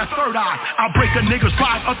recognize that third eye. I break a nigga's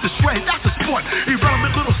ride up the shreds, that's a sport.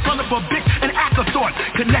 Irrelevant little son of a bitch, an afterthought.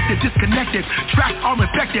 Connected, disconnected, tracks are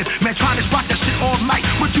infected. Man, trying to rock that shit all night.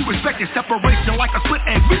 What you expected? Separation like a split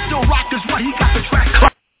end. We still rock this right, he got the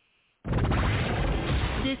track.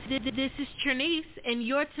 This is Trinice, and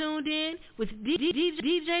you're tuned in with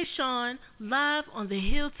DJ Sean live on the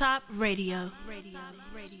Hilltop Radio.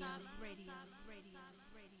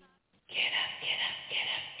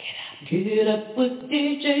 Get up with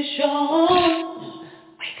DJ Sean.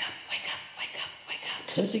 Wake up.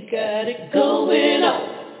 'Cause he got it going on.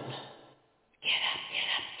 Get up.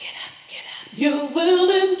 You will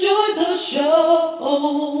enjoy the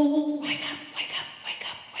show. Wake up.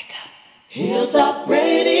 Hilltop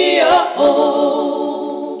Radio.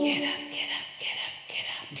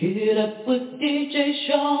 Get up with DJ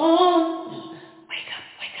Sean. Wake up.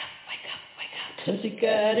 'Cause he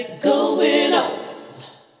got it going on.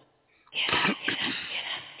 Get up.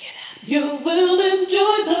 You will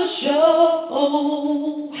enjoy the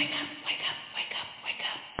show. Wake up.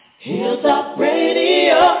 Hilltop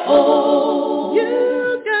Radio. You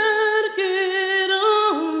gotta get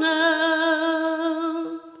on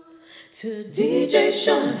now to DJ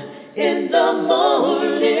Sean in the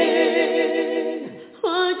morning.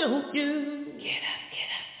 Why don't you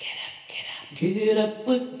get up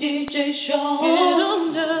with DJ Sean? Get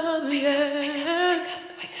on up, yeah.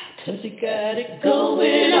 'Cause he got it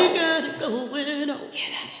going on.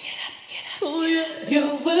 Oh yeah. You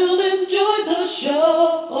will enjoy the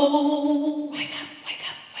show. Wake up.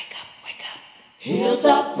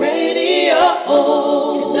 Hilltop Radio.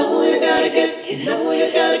 You know you gotta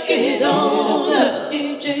get on up.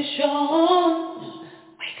 DJ Sean.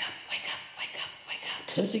 Wake up.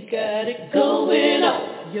 'Cause he got it going on.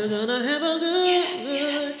 You're gonna have a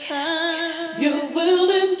good time. You will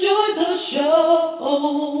enjoy the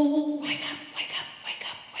show. Wake up.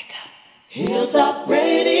 Hilltop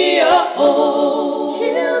Radio.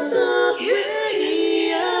 Hilltop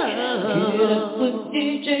Radio. Get up with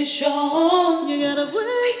DJ DJ Sean. You gotta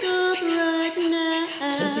wake up right now.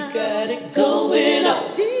 'Cause you got it going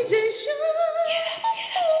on. DJ Sean.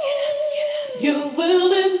 You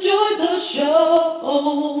will enjoy the show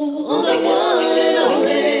on the one and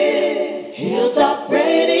only Hilltop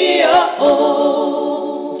Radio.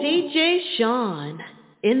 DJ Sean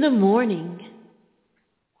in the morning.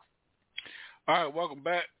 All right, welcome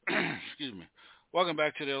back. Excuse me. Welcome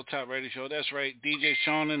back to the Hilltop Radio Show. That's right. DJ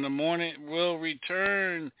Sean in the morning will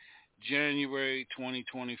return January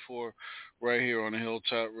 2024 right here on the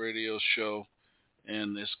Hilltop Radio Show.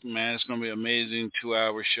 And it's going to be an amazing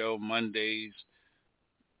 2-hour show, Mondays,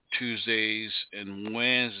 Tuesdays, and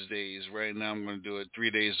Wednesdays. Right now I'm going to do it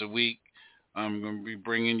 3 days a week. I'm going to be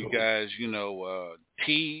bringing you guys,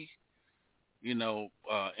 tea,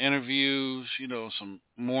 interviews, some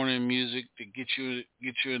morning music to get you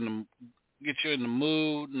in the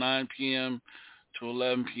mood. 9 p.m. to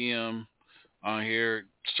 11 p.m. on here,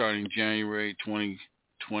 starting January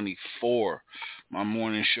 2024. My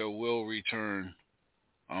morning show will return.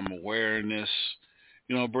 Awareness,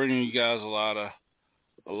 bringing you guys a lot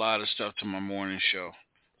of stuff to my morning show.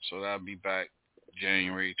 So that'll be back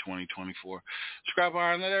January 2024. Scrap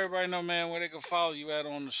Iron, let everybody know, man, where they can follow you at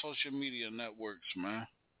on the social media networks, man.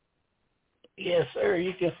 Yes, sir.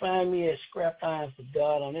 You can find me at Scrap Iron for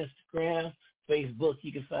God on Instagram. Facebook,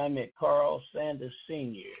 you can find me at Carl Sanders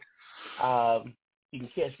Sr. You can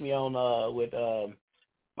catch me on with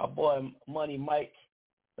my boy Money Mike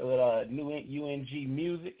with New UNG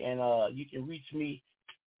Music, and you can reach me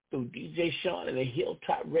through DJ Sean and the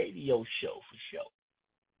Hilltop Radio Show for sure.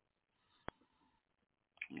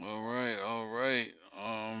 All right.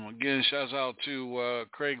 Again, shouts out to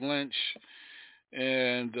Craig Lynch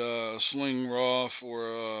and Sling Raw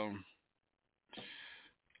for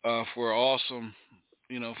awesome,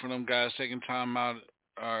 for them guys taking time out,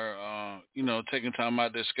 taking time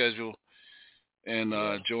out their schedule and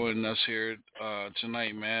joining us here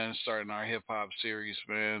tonight, man. Starting our hip hop series,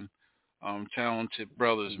 man. Talented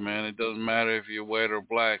brothers, man. It doesn't matter if you're white or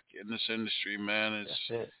black in this industry, man.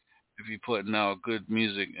 If you're putting out good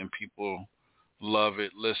music and people love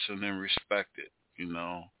it, listen, and respect it,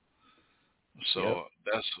 So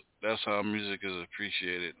that's how music is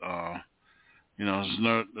appreciated.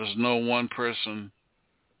 There's no one person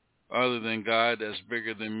other than God that's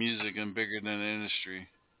bigger than music and bigger than the industry.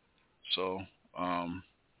 So,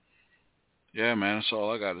 yeah, man, that's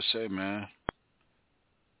all I got to say, man.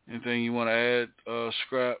 Anything you want to add,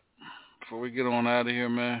 Scrap, before we get on out of here,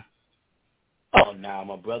 man? Oh, no,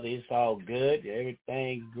 my brother, it's all good.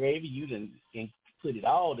 Everything's gravy. You done put it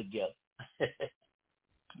all together.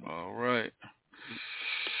 All right.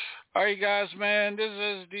 All right, guys, man, this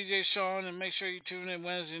is DJ Sean, and make sure you tune in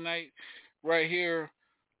Wednesday night right here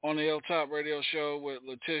on the Hilltop Radio Show with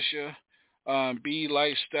Letitia, B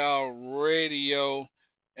Lifestyle Radio,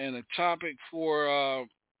 and the topic for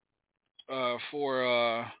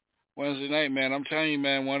Wednesday night, man, I'm telling you,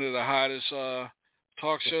 man, one of the hottest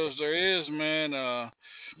talk shows there is, man.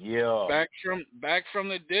 Back from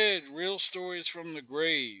the dead, real stories from the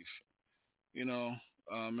grave.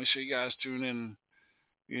 Make sure you guys tune in.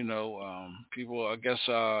 People, I guess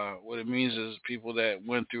what it means is people that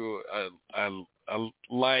went through a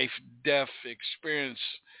life-death experience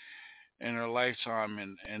in their lifetime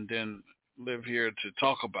and then live here to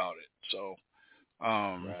talk about it. So,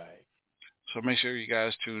 So make sure you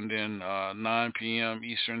guys tuned in 9 p.m.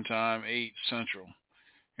 Eastern Time, 8 Central,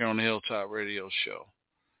 here on the Hilltop Radio Show.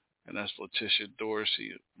 And that's Letitia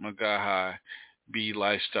Dorsey, my guy high, B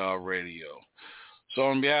Lifestyle Radio. So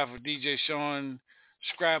on behalf of DJ Sean,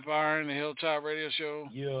 Scrap Iron, the Hilltop Radio Show.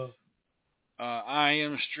 Yeah. I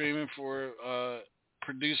am streaming for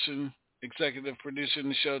executive producing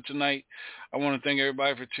the show tonight. I want to thank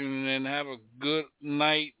everybody for tuning in. Have a good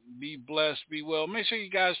night. Be blessed. Be well. Make sure you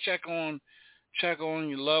guys check on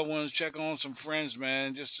your loved ones. Check on some friends,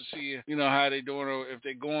 man, just to see how they doing or if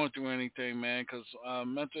they're going through anything, man. Because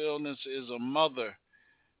mental illness is a mother,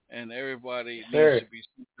 and everybody needs to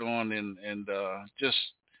be on and just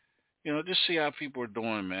see how people are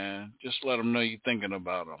doing, man. Just let them know you're thinking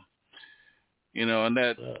about them. And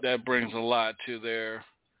that brings a lot to their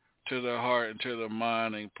heart and to their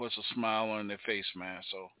mind and puts a smile on their face, man.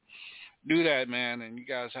 So do that, man. And you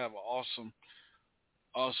guys have an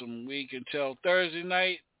awesome week until Thursday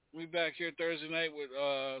night. We back here Thursday night with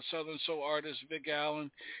Southern Soul artist Vic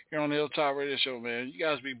Allen here on the Hilltop Radio Show, man. You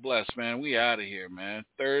guys be blessed, man. We out of here, man.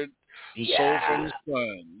 Third Soul from the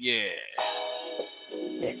Sun. Yeah.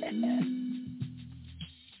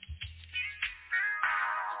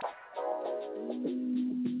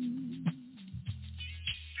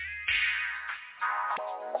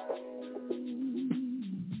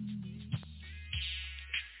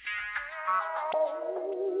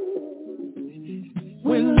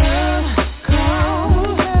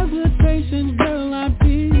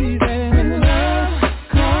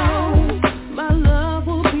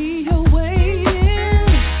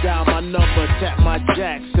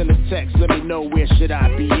 should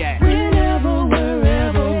I be at? Whenever,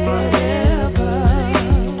 wherever, whatever.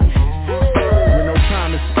 With no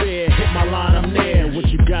time to spare, hit my line, I'm there. What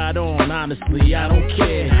you got on, honestly, I don't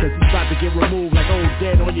care. Cause it's about to get removed like old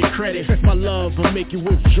debt on your credit. My love will make you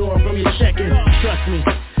withdraw from your checking. Trust me,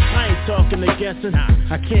 I ain't talking to guessing.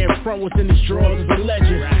 I can't front what's in these drawers is a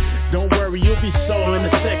legend. Don't worry, you'll be sold in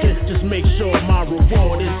a second. Just make sure my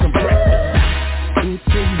reward is some breakfast. It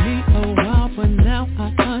took me a while, but now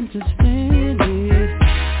I understand it.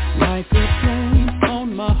 Like a plane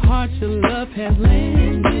on my heart, your love has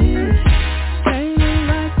landed. Came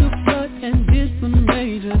like a flood and did some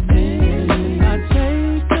major damage. I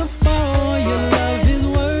take the fall, your love is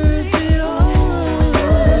worth it all.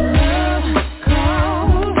 Love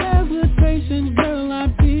call, hesitation, girl, I'll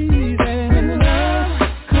be there. When love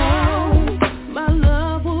call, my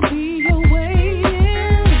love will be your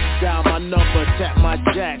waiting. Dial my number, tap my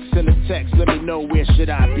jack, send a text, let me know where should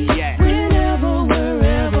I be at. Whenever,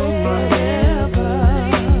 wherever, whatever.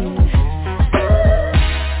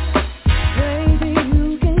 Baby,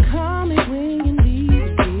 you can call me when you need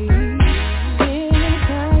me.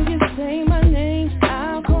 Anytime you say my name,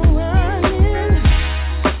 I'll come running.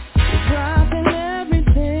 Dropping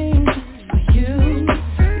everything for you.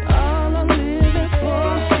 All I'm living for,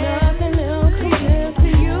 nothing else compares to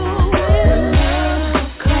you. When love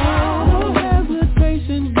call, no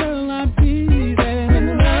hesitation, girl, I'll be there. When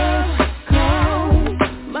love call,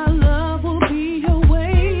 my love will be your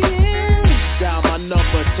waiting. Dial my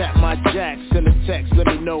number, tap my jack, send a text, let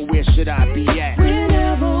me know where should I be at.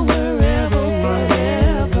 Whenever, wherever, whatever.